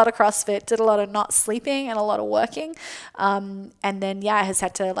 Did a lot of CrossFit, did a lot of not sleeping and a lot of working. And then, yeah, has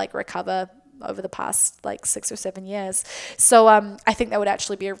had to like recover over the past like 6 or 7 years. So I think that would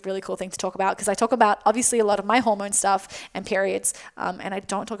actually be a really cool thing to talk about because I talk about obviously a lot of my hormone stuff and periods, and I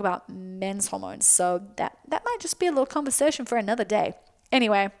don't talk about men's hormones. So that might just be a little conversation for another day.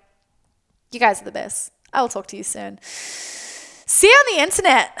 Anyway, you guys are the best. I will talk to you soon. See you on the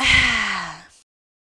internet.